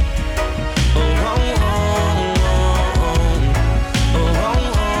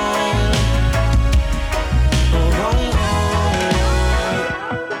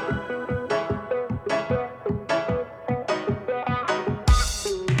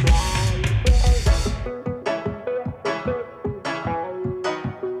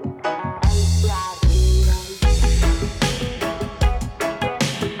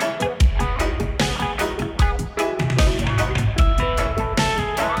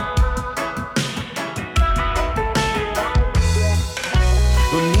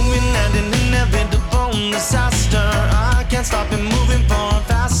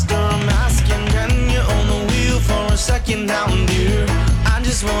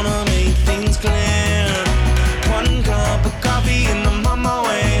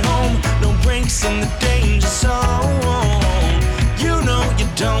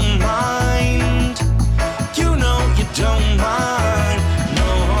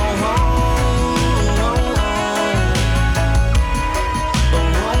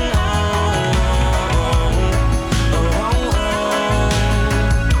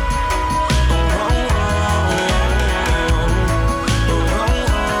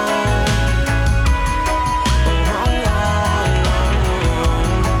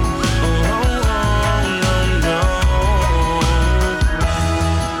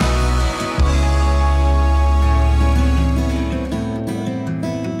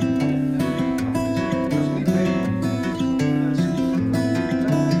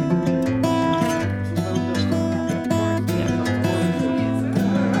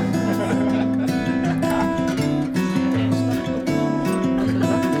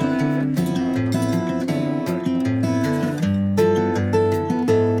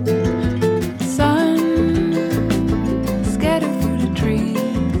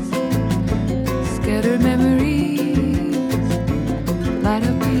 light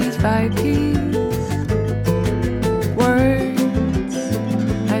up piece by piece. Words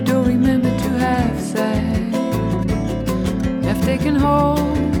I don't remember to have said have taken hold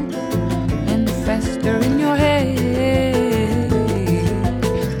and fester in your head.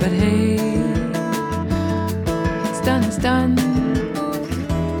 But hey, it's done.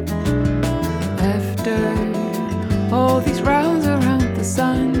 After all these rounds around the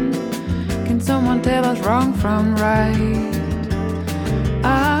sun, can someone tell us wrong from right?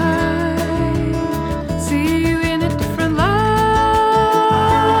 I see you in a different light.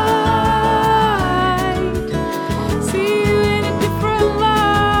 See you in a different light.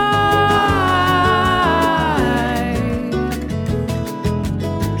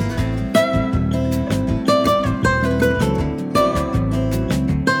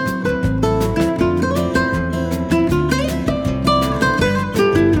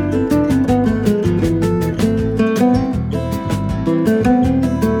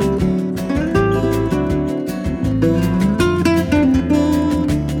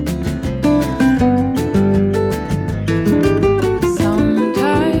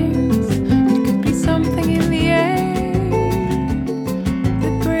 Sometimes it could be something in the air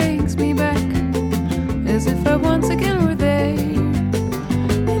that brings me back, as if I once again were there.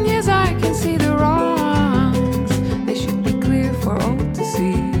 And yes, I can see the wrongs, they should be clear for all to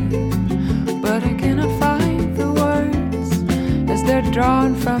see, but I cannot find the words as they're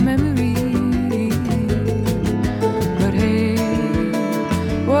drawn from memory. But hey,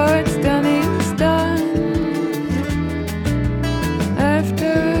 what's done is done.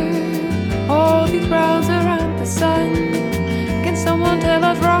 After all these rounds around the sun, can someone tell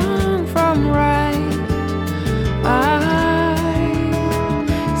us wrong from right? I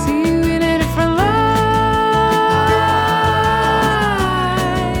see you in a different light.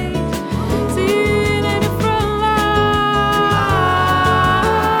 See you in a different light.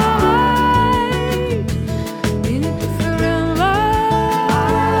 In a different light.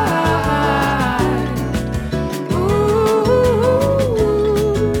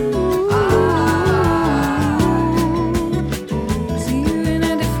 See you in a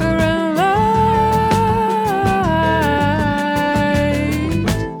different light.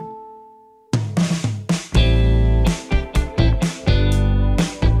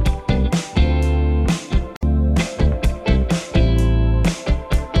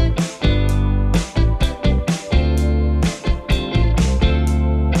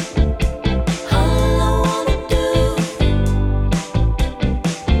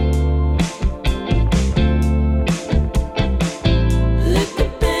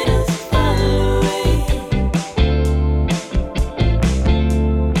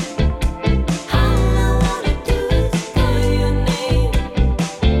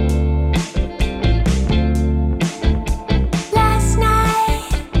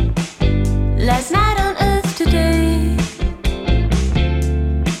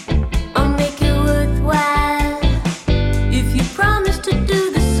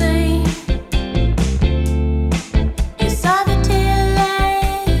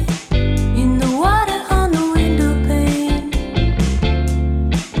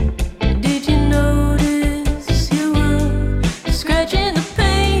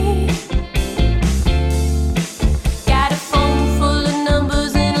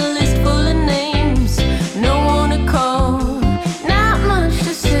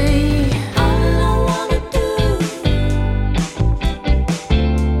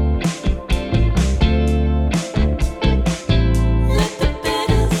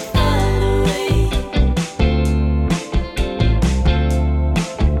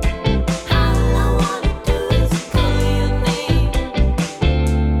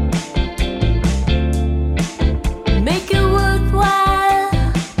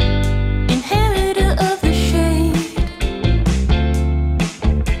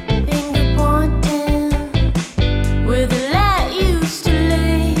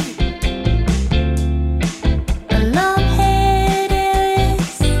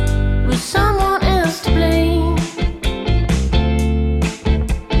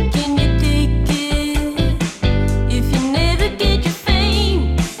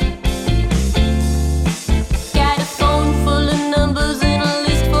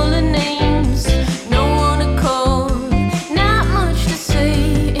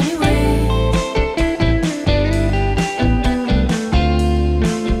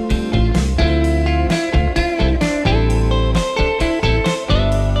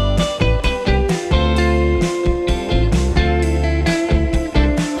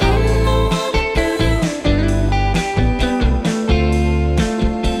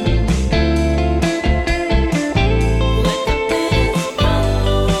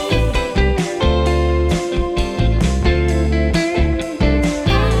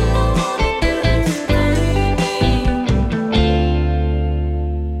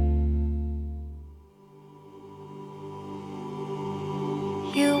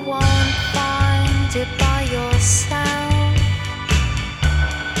 You won't find it by yourself.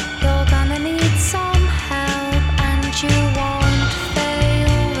 You're gonna need some help, and you won't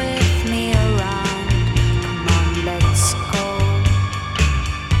fail with me around. Come on, let's go.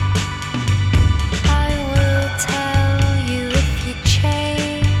 I will tell you if you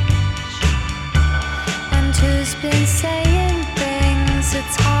change, and who's been saying things.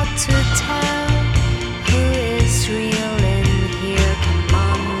 It's hard to tell who is real in here. Come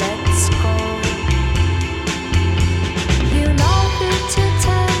on, let's go. You know who to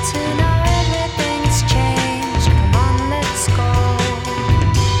turn to now. Everything's changed. Come on, let's go.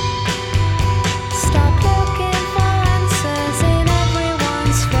 Stop looking for answers in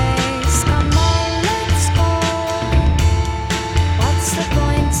everyone's face. Come on, let's go. What's the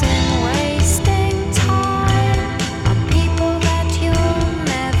point in wasting time on people that you'll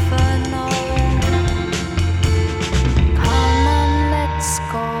never know? Come on, let's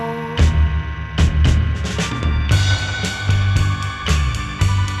go.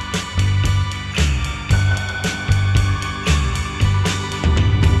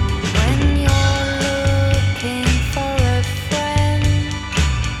 When you're looking for a friend,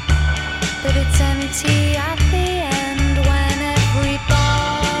 but it's empty at the end. When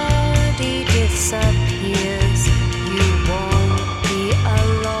everybody disappears, you won't be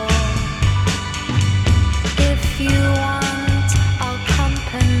alone. If you want, I'll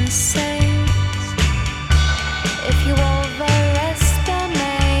compensate. If you overestimate,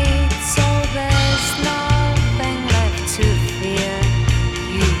 so there's nothing left to fear.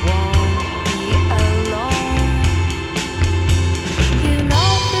 You won't be alone. You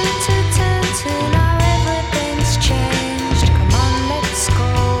know who to turn to now. Everything's changed. Come on, let's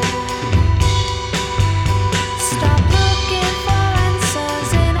go. Stop looking for answers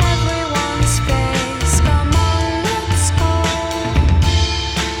in everyone's face. Come on, let's go.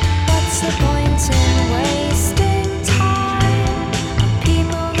 What's the point in wasting time on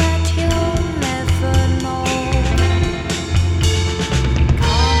people that you'll never know?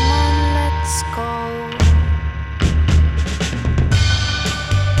 Come on, let's go.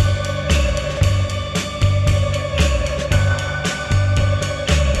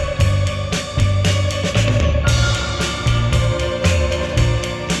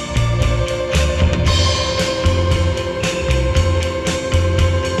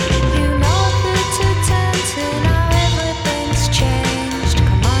 You know who to turn to now. Everything's changed.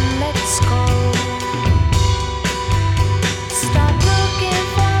 Come on, let's go. Stop looking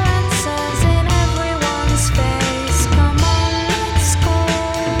for answers in everyone's face. Come on, let's go.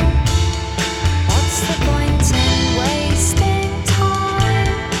 What's the point in wasting time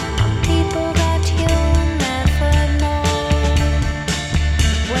on people that you'll never know?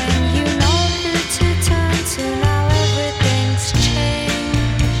 When you know who to turn to now, everything's changed.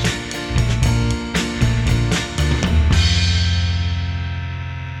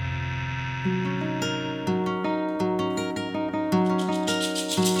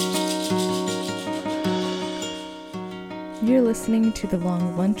 You're listening to The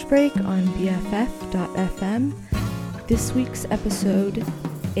Long Lunch Break on BFF.fm. This week's episode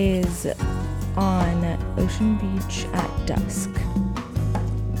is on Ocean Beach at dusk.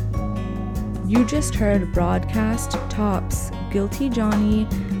 You just heard Broadcast, Tops, Guilty Johnny,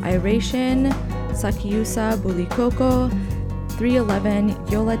 Iration, Sakiusa Bulikoko, 311,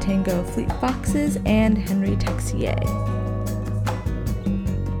 Yola Tango, Fleet Foxes, and Henry Texier.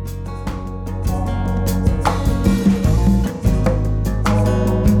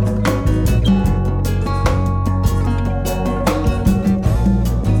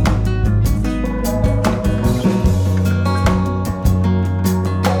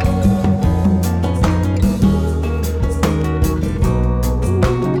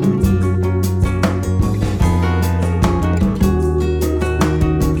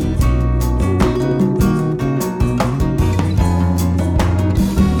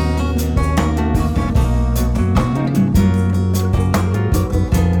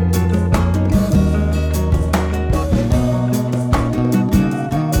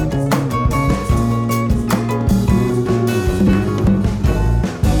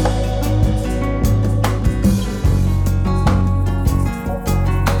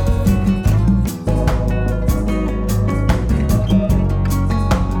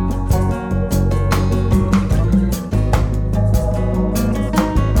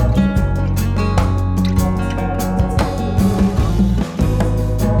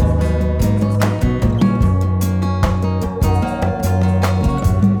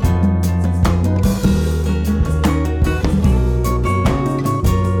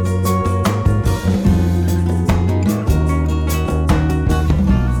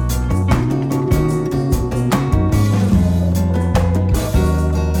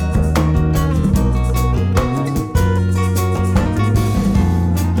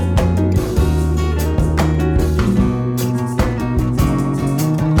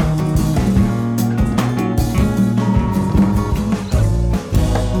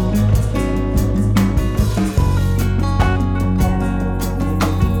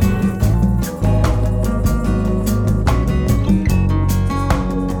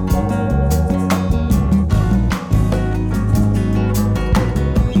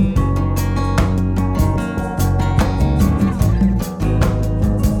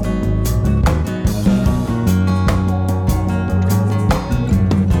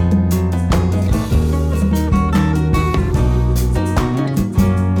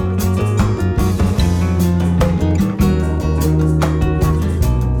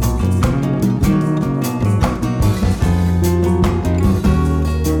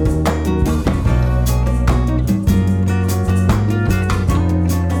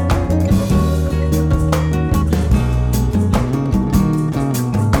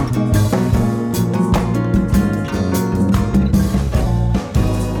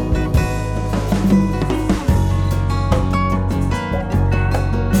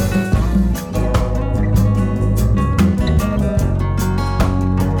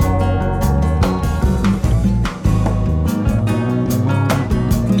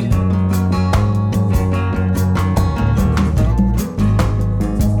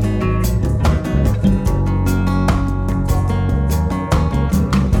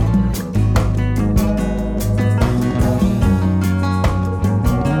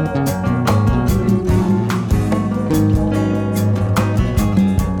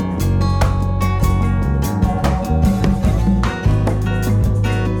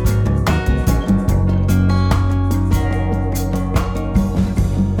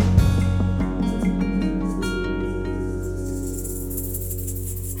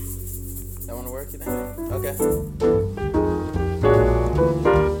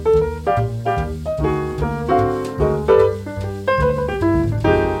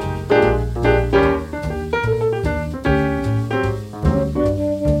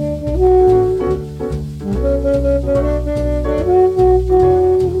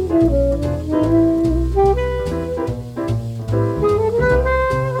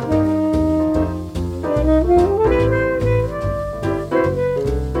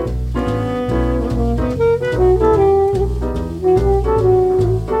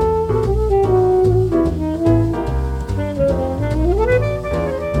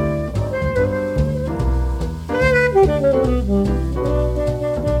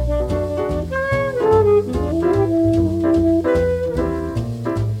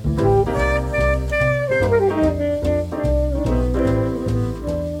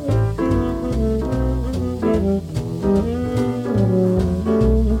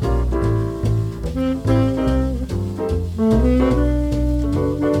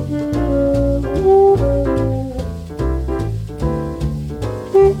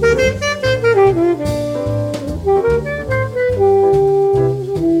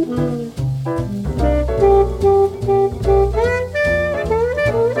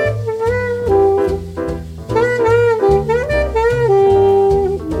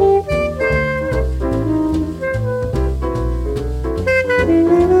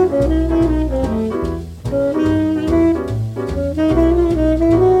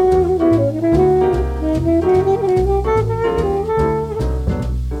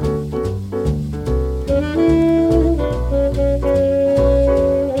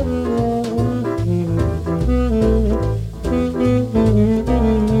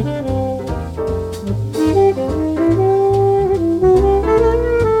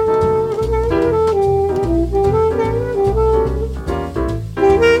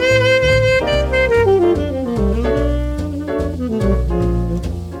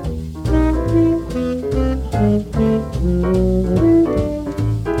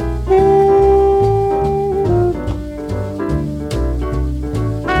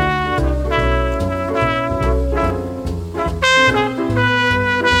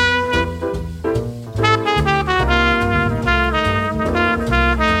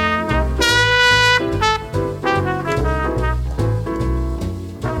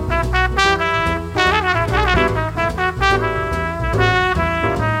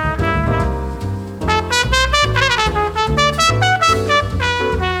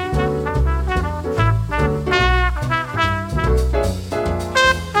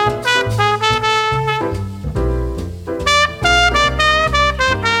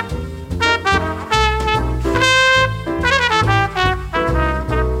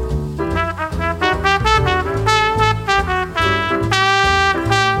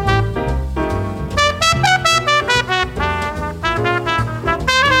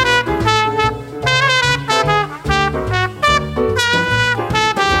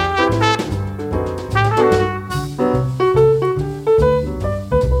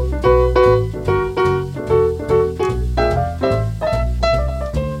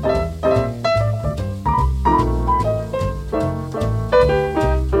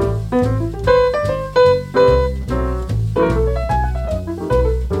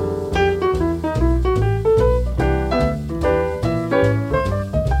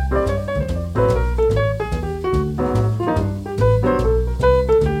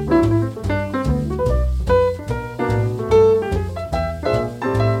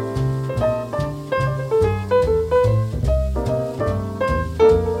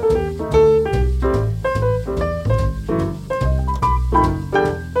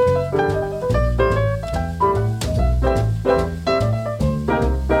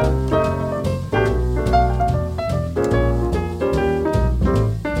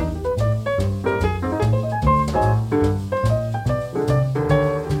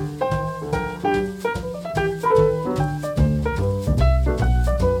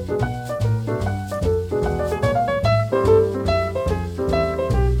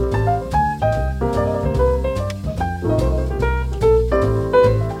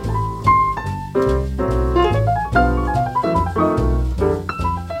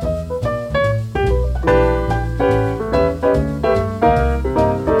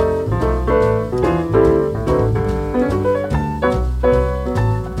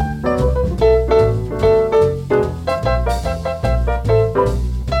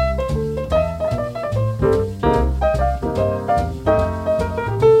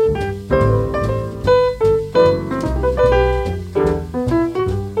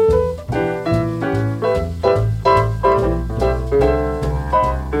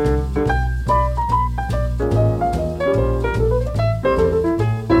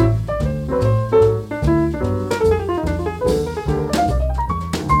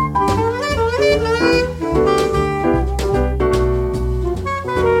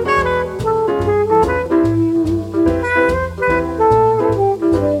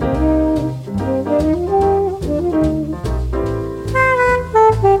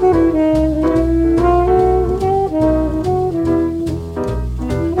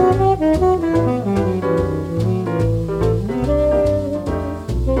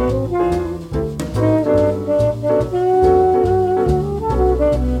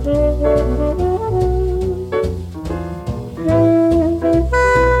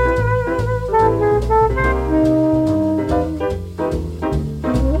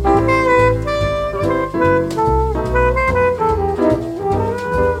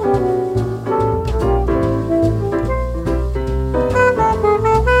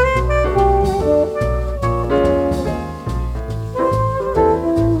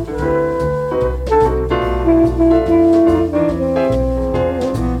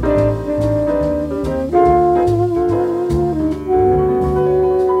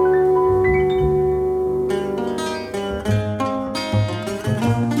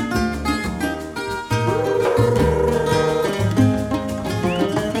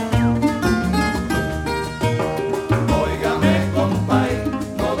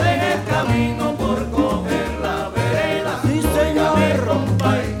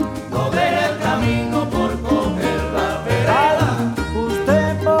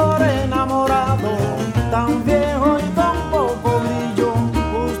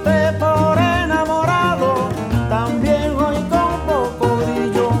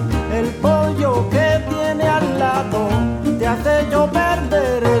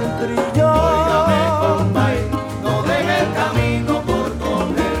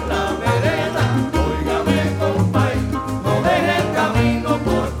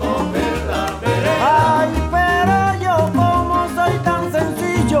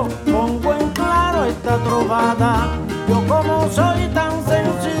 trovada. Yo como soy tan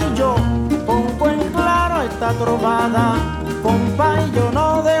sencillo, pongo en claro esta trovada. Compay, yo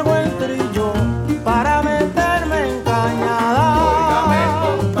no dejo el trillo para meterme en cañada. Óigame,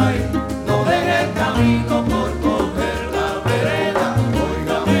 compay, no deje el camino por coger la vereda.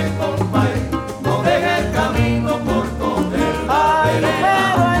 Óigame, compay, no deje el camino por coger la vereda.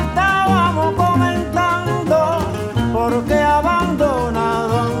 Pero estábamos comentando porque ha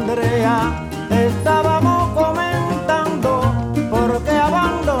abandonado a Andrea. Estábamos comentando porque ha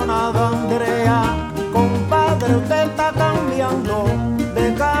abandonado a Andrea. Compadre, usted está cambiando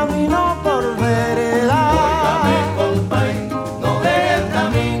de camino por vereda. Óigame, compay, no deje el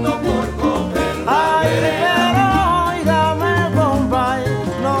camino por coger la vereda. Pero óigame, compay,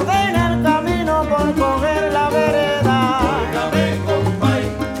 no deje el camino por coger la vereda. Óigame, compay,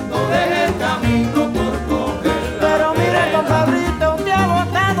 no deje el camino por coger la vereda. Pero mire, compadrito, usted ha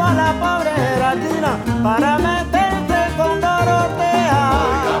botado a la pobre Geraldina para meterse con Dorotea.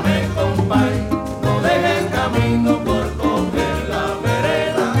 Óigame, compay, no deje el camino por coger la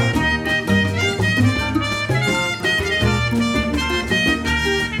vereda.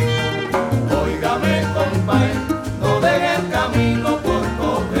 Óigame, compay, no deje el camino por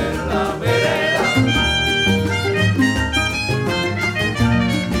coger la vereda.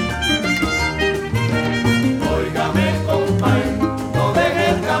 Óigame, compay, no deje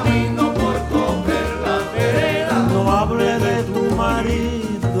el camino por coger la vereda. No hable de tu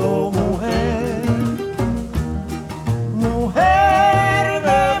marido, mujer, mujer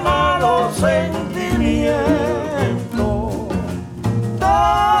de malos sentimientos.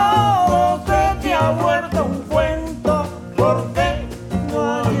 Todo se te ha vuelto un cuento porque no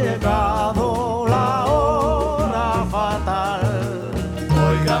ha llegado la hora fatal.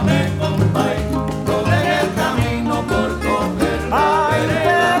 Óigame, compay, no deje el camino por coger la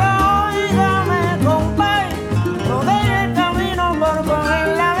vereda. Óigame, compay, no deje el camino por coger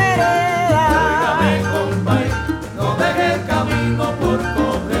la vereda. Óigame, compay, no deje el camino por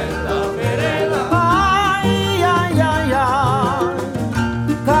coger la vereda. Ay, ay, ay, ay,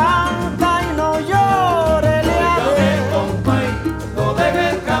 canta y no llore, Óigame, compay, no deje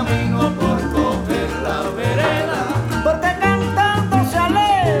el camino por coger la vereda. porque cantando se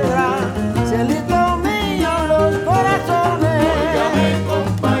alegra, cielito mío, los corazones. Óigame,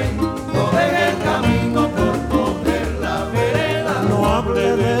 compay, no deje el camino por coger la vereda. No hable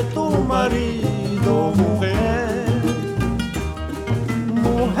de tu marido, mujer,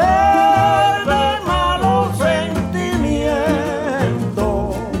 mujer de malos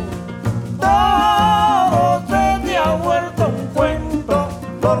sentimientos. Todo se te ha vuelto un cuento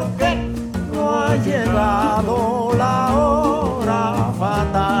porque no ha llegado la hora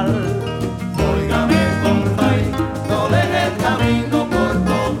fatal. Óigame, compay, no deje el camino por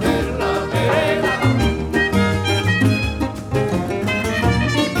coger la vereda.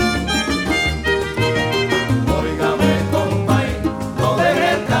 Óigame, compay, no deje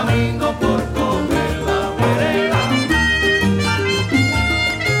el camino por coger la vereda.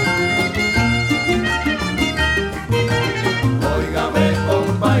 Óigame,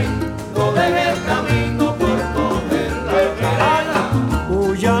 compay, no deje el camino por coger la vereda.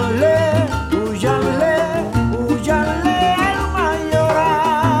 Húyanle, húyanle, húyanle al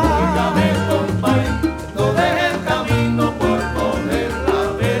mayoral. Óigame, compay, no deje el camino por coger la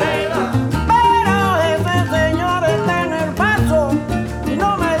vereda. Pero ese señor está en el paso y no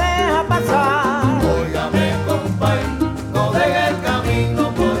me deja pasar. Óigame, compay, no deje el camino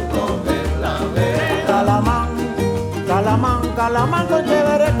por coger la vereda. Calamán, calamán, calamán con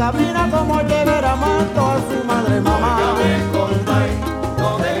chévere camina como chévere amando a su madre mamá. Óigame, compay,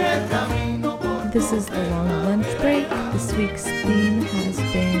 no deje el camino por This is the long lunch break. This week's theme has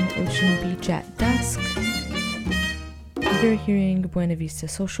been Ocean Beach at Dusk. You're hearing Buena Vista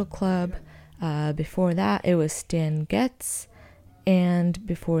Social Club. Before that, it was Stan Getz. And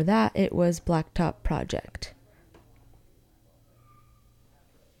before that, it was Blacktop Project.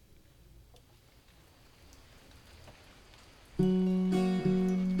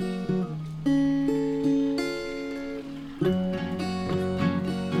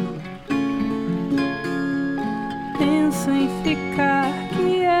 Penso em ficar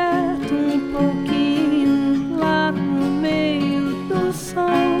quieto um pouquinho lá no meio do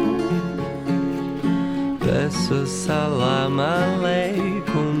som. Peço salam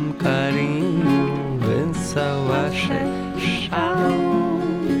aleikum, carinho, bençawache, shalom.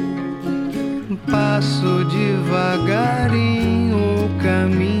 Passo devagarinho o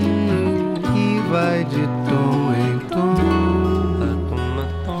caminho que vai de tom em tom.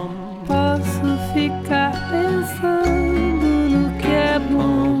 Posso ficar pensando no que é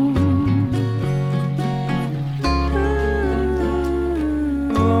bom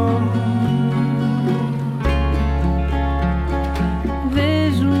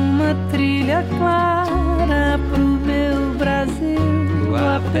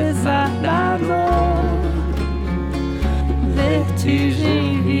apesar da dor.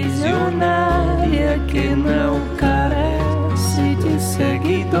 Vertigem visionária que não carece de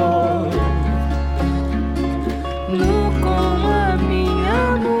seguidor. No como a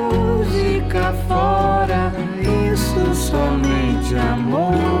minha música fora, isso somente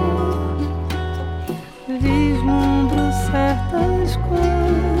amor. Vislumbro certas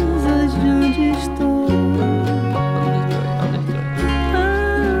coisas de onde estou.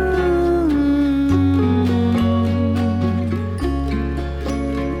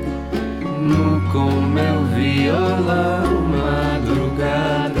 Com meu violão,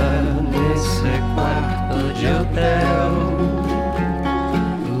 madrugada nesse quarto de hotel.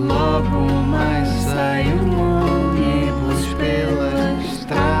 Logo mais sai ônibus pela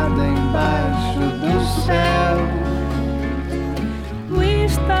estrada embaixo do céu. O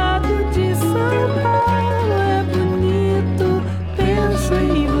estado de São Paulo é bonito, penso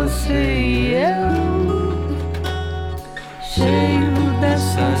em você e eu, cheio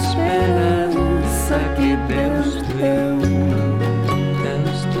dessa esperança que Deus deu.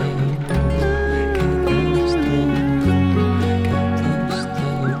 Deus deu, que Deus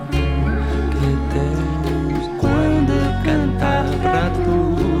deu. Quando cantar pra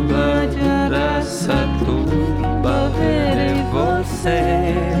tuba de Araçatuba, verei você.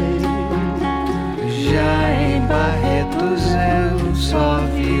 Já em Barretos eu só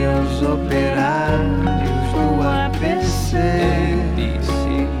vi os operários do ABC.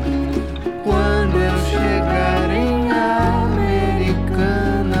 Quando eu chegar em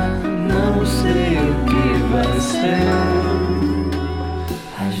Americana, não sei o que vai ser.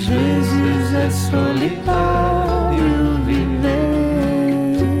 Às vezes é solitário viver.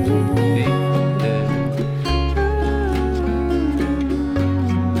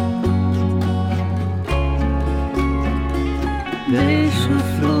 Deixo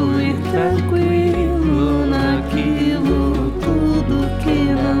fluir tranquilo naquilo tudo que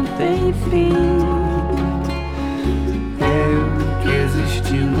não tem fim. Eu que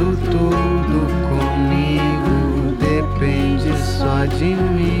existindo tudo comigo depende só de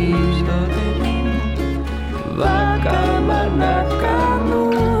mim. Vaca, manaca,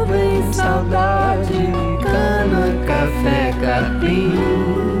 nuvem, saudade, cana, café, capim.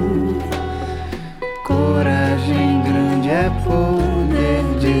 Coragem grande é poder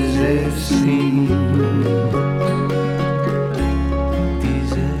dizer sim.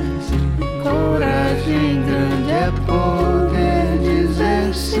 Coragem grande é poder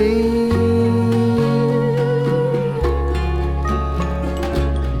dizer sim.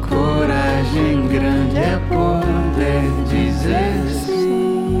 Coragem grande é poder dizer sim.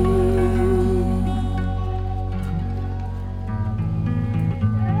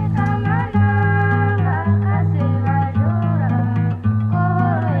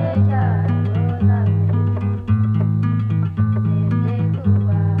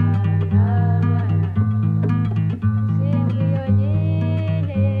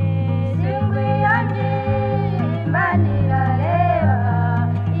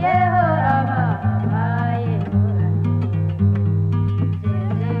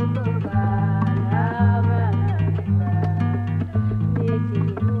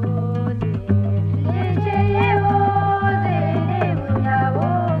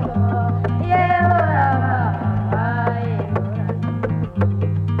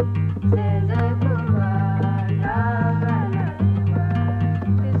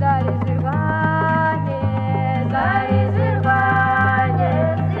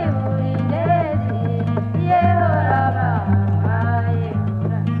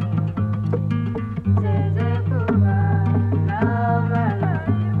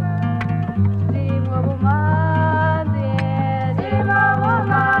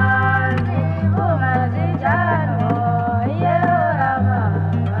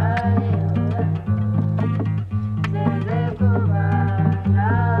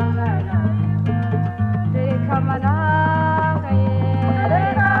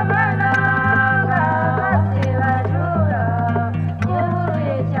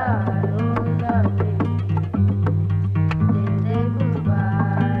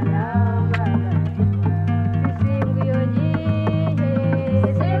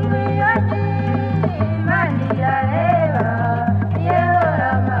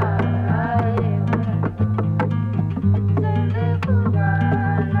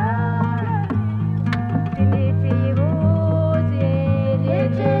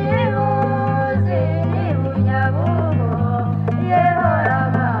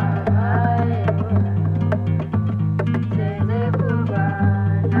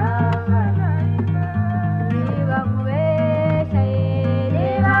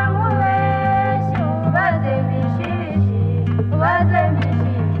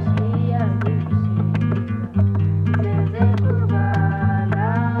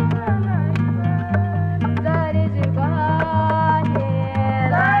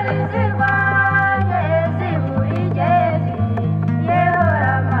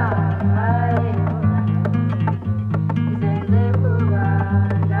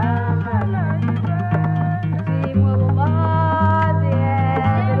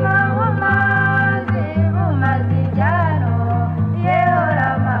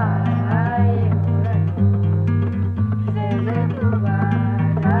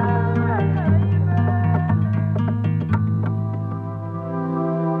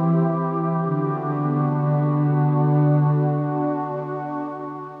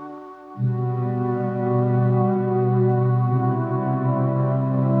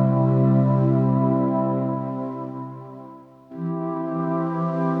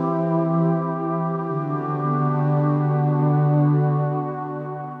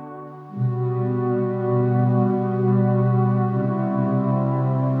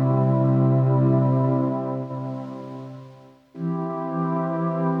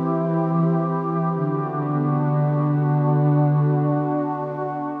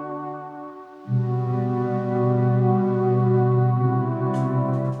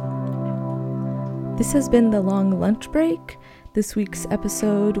 This has been The Long Lunch Break. This week's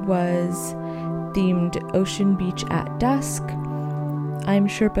episode was themed Ocean Beach at Dusk. I'm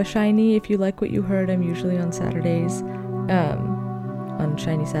Shirpa Shainy. If you like what you heard, I'm usually on Saturdays. On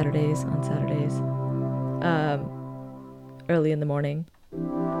Shiny Saturdays, on Saturdays. Early in the morning.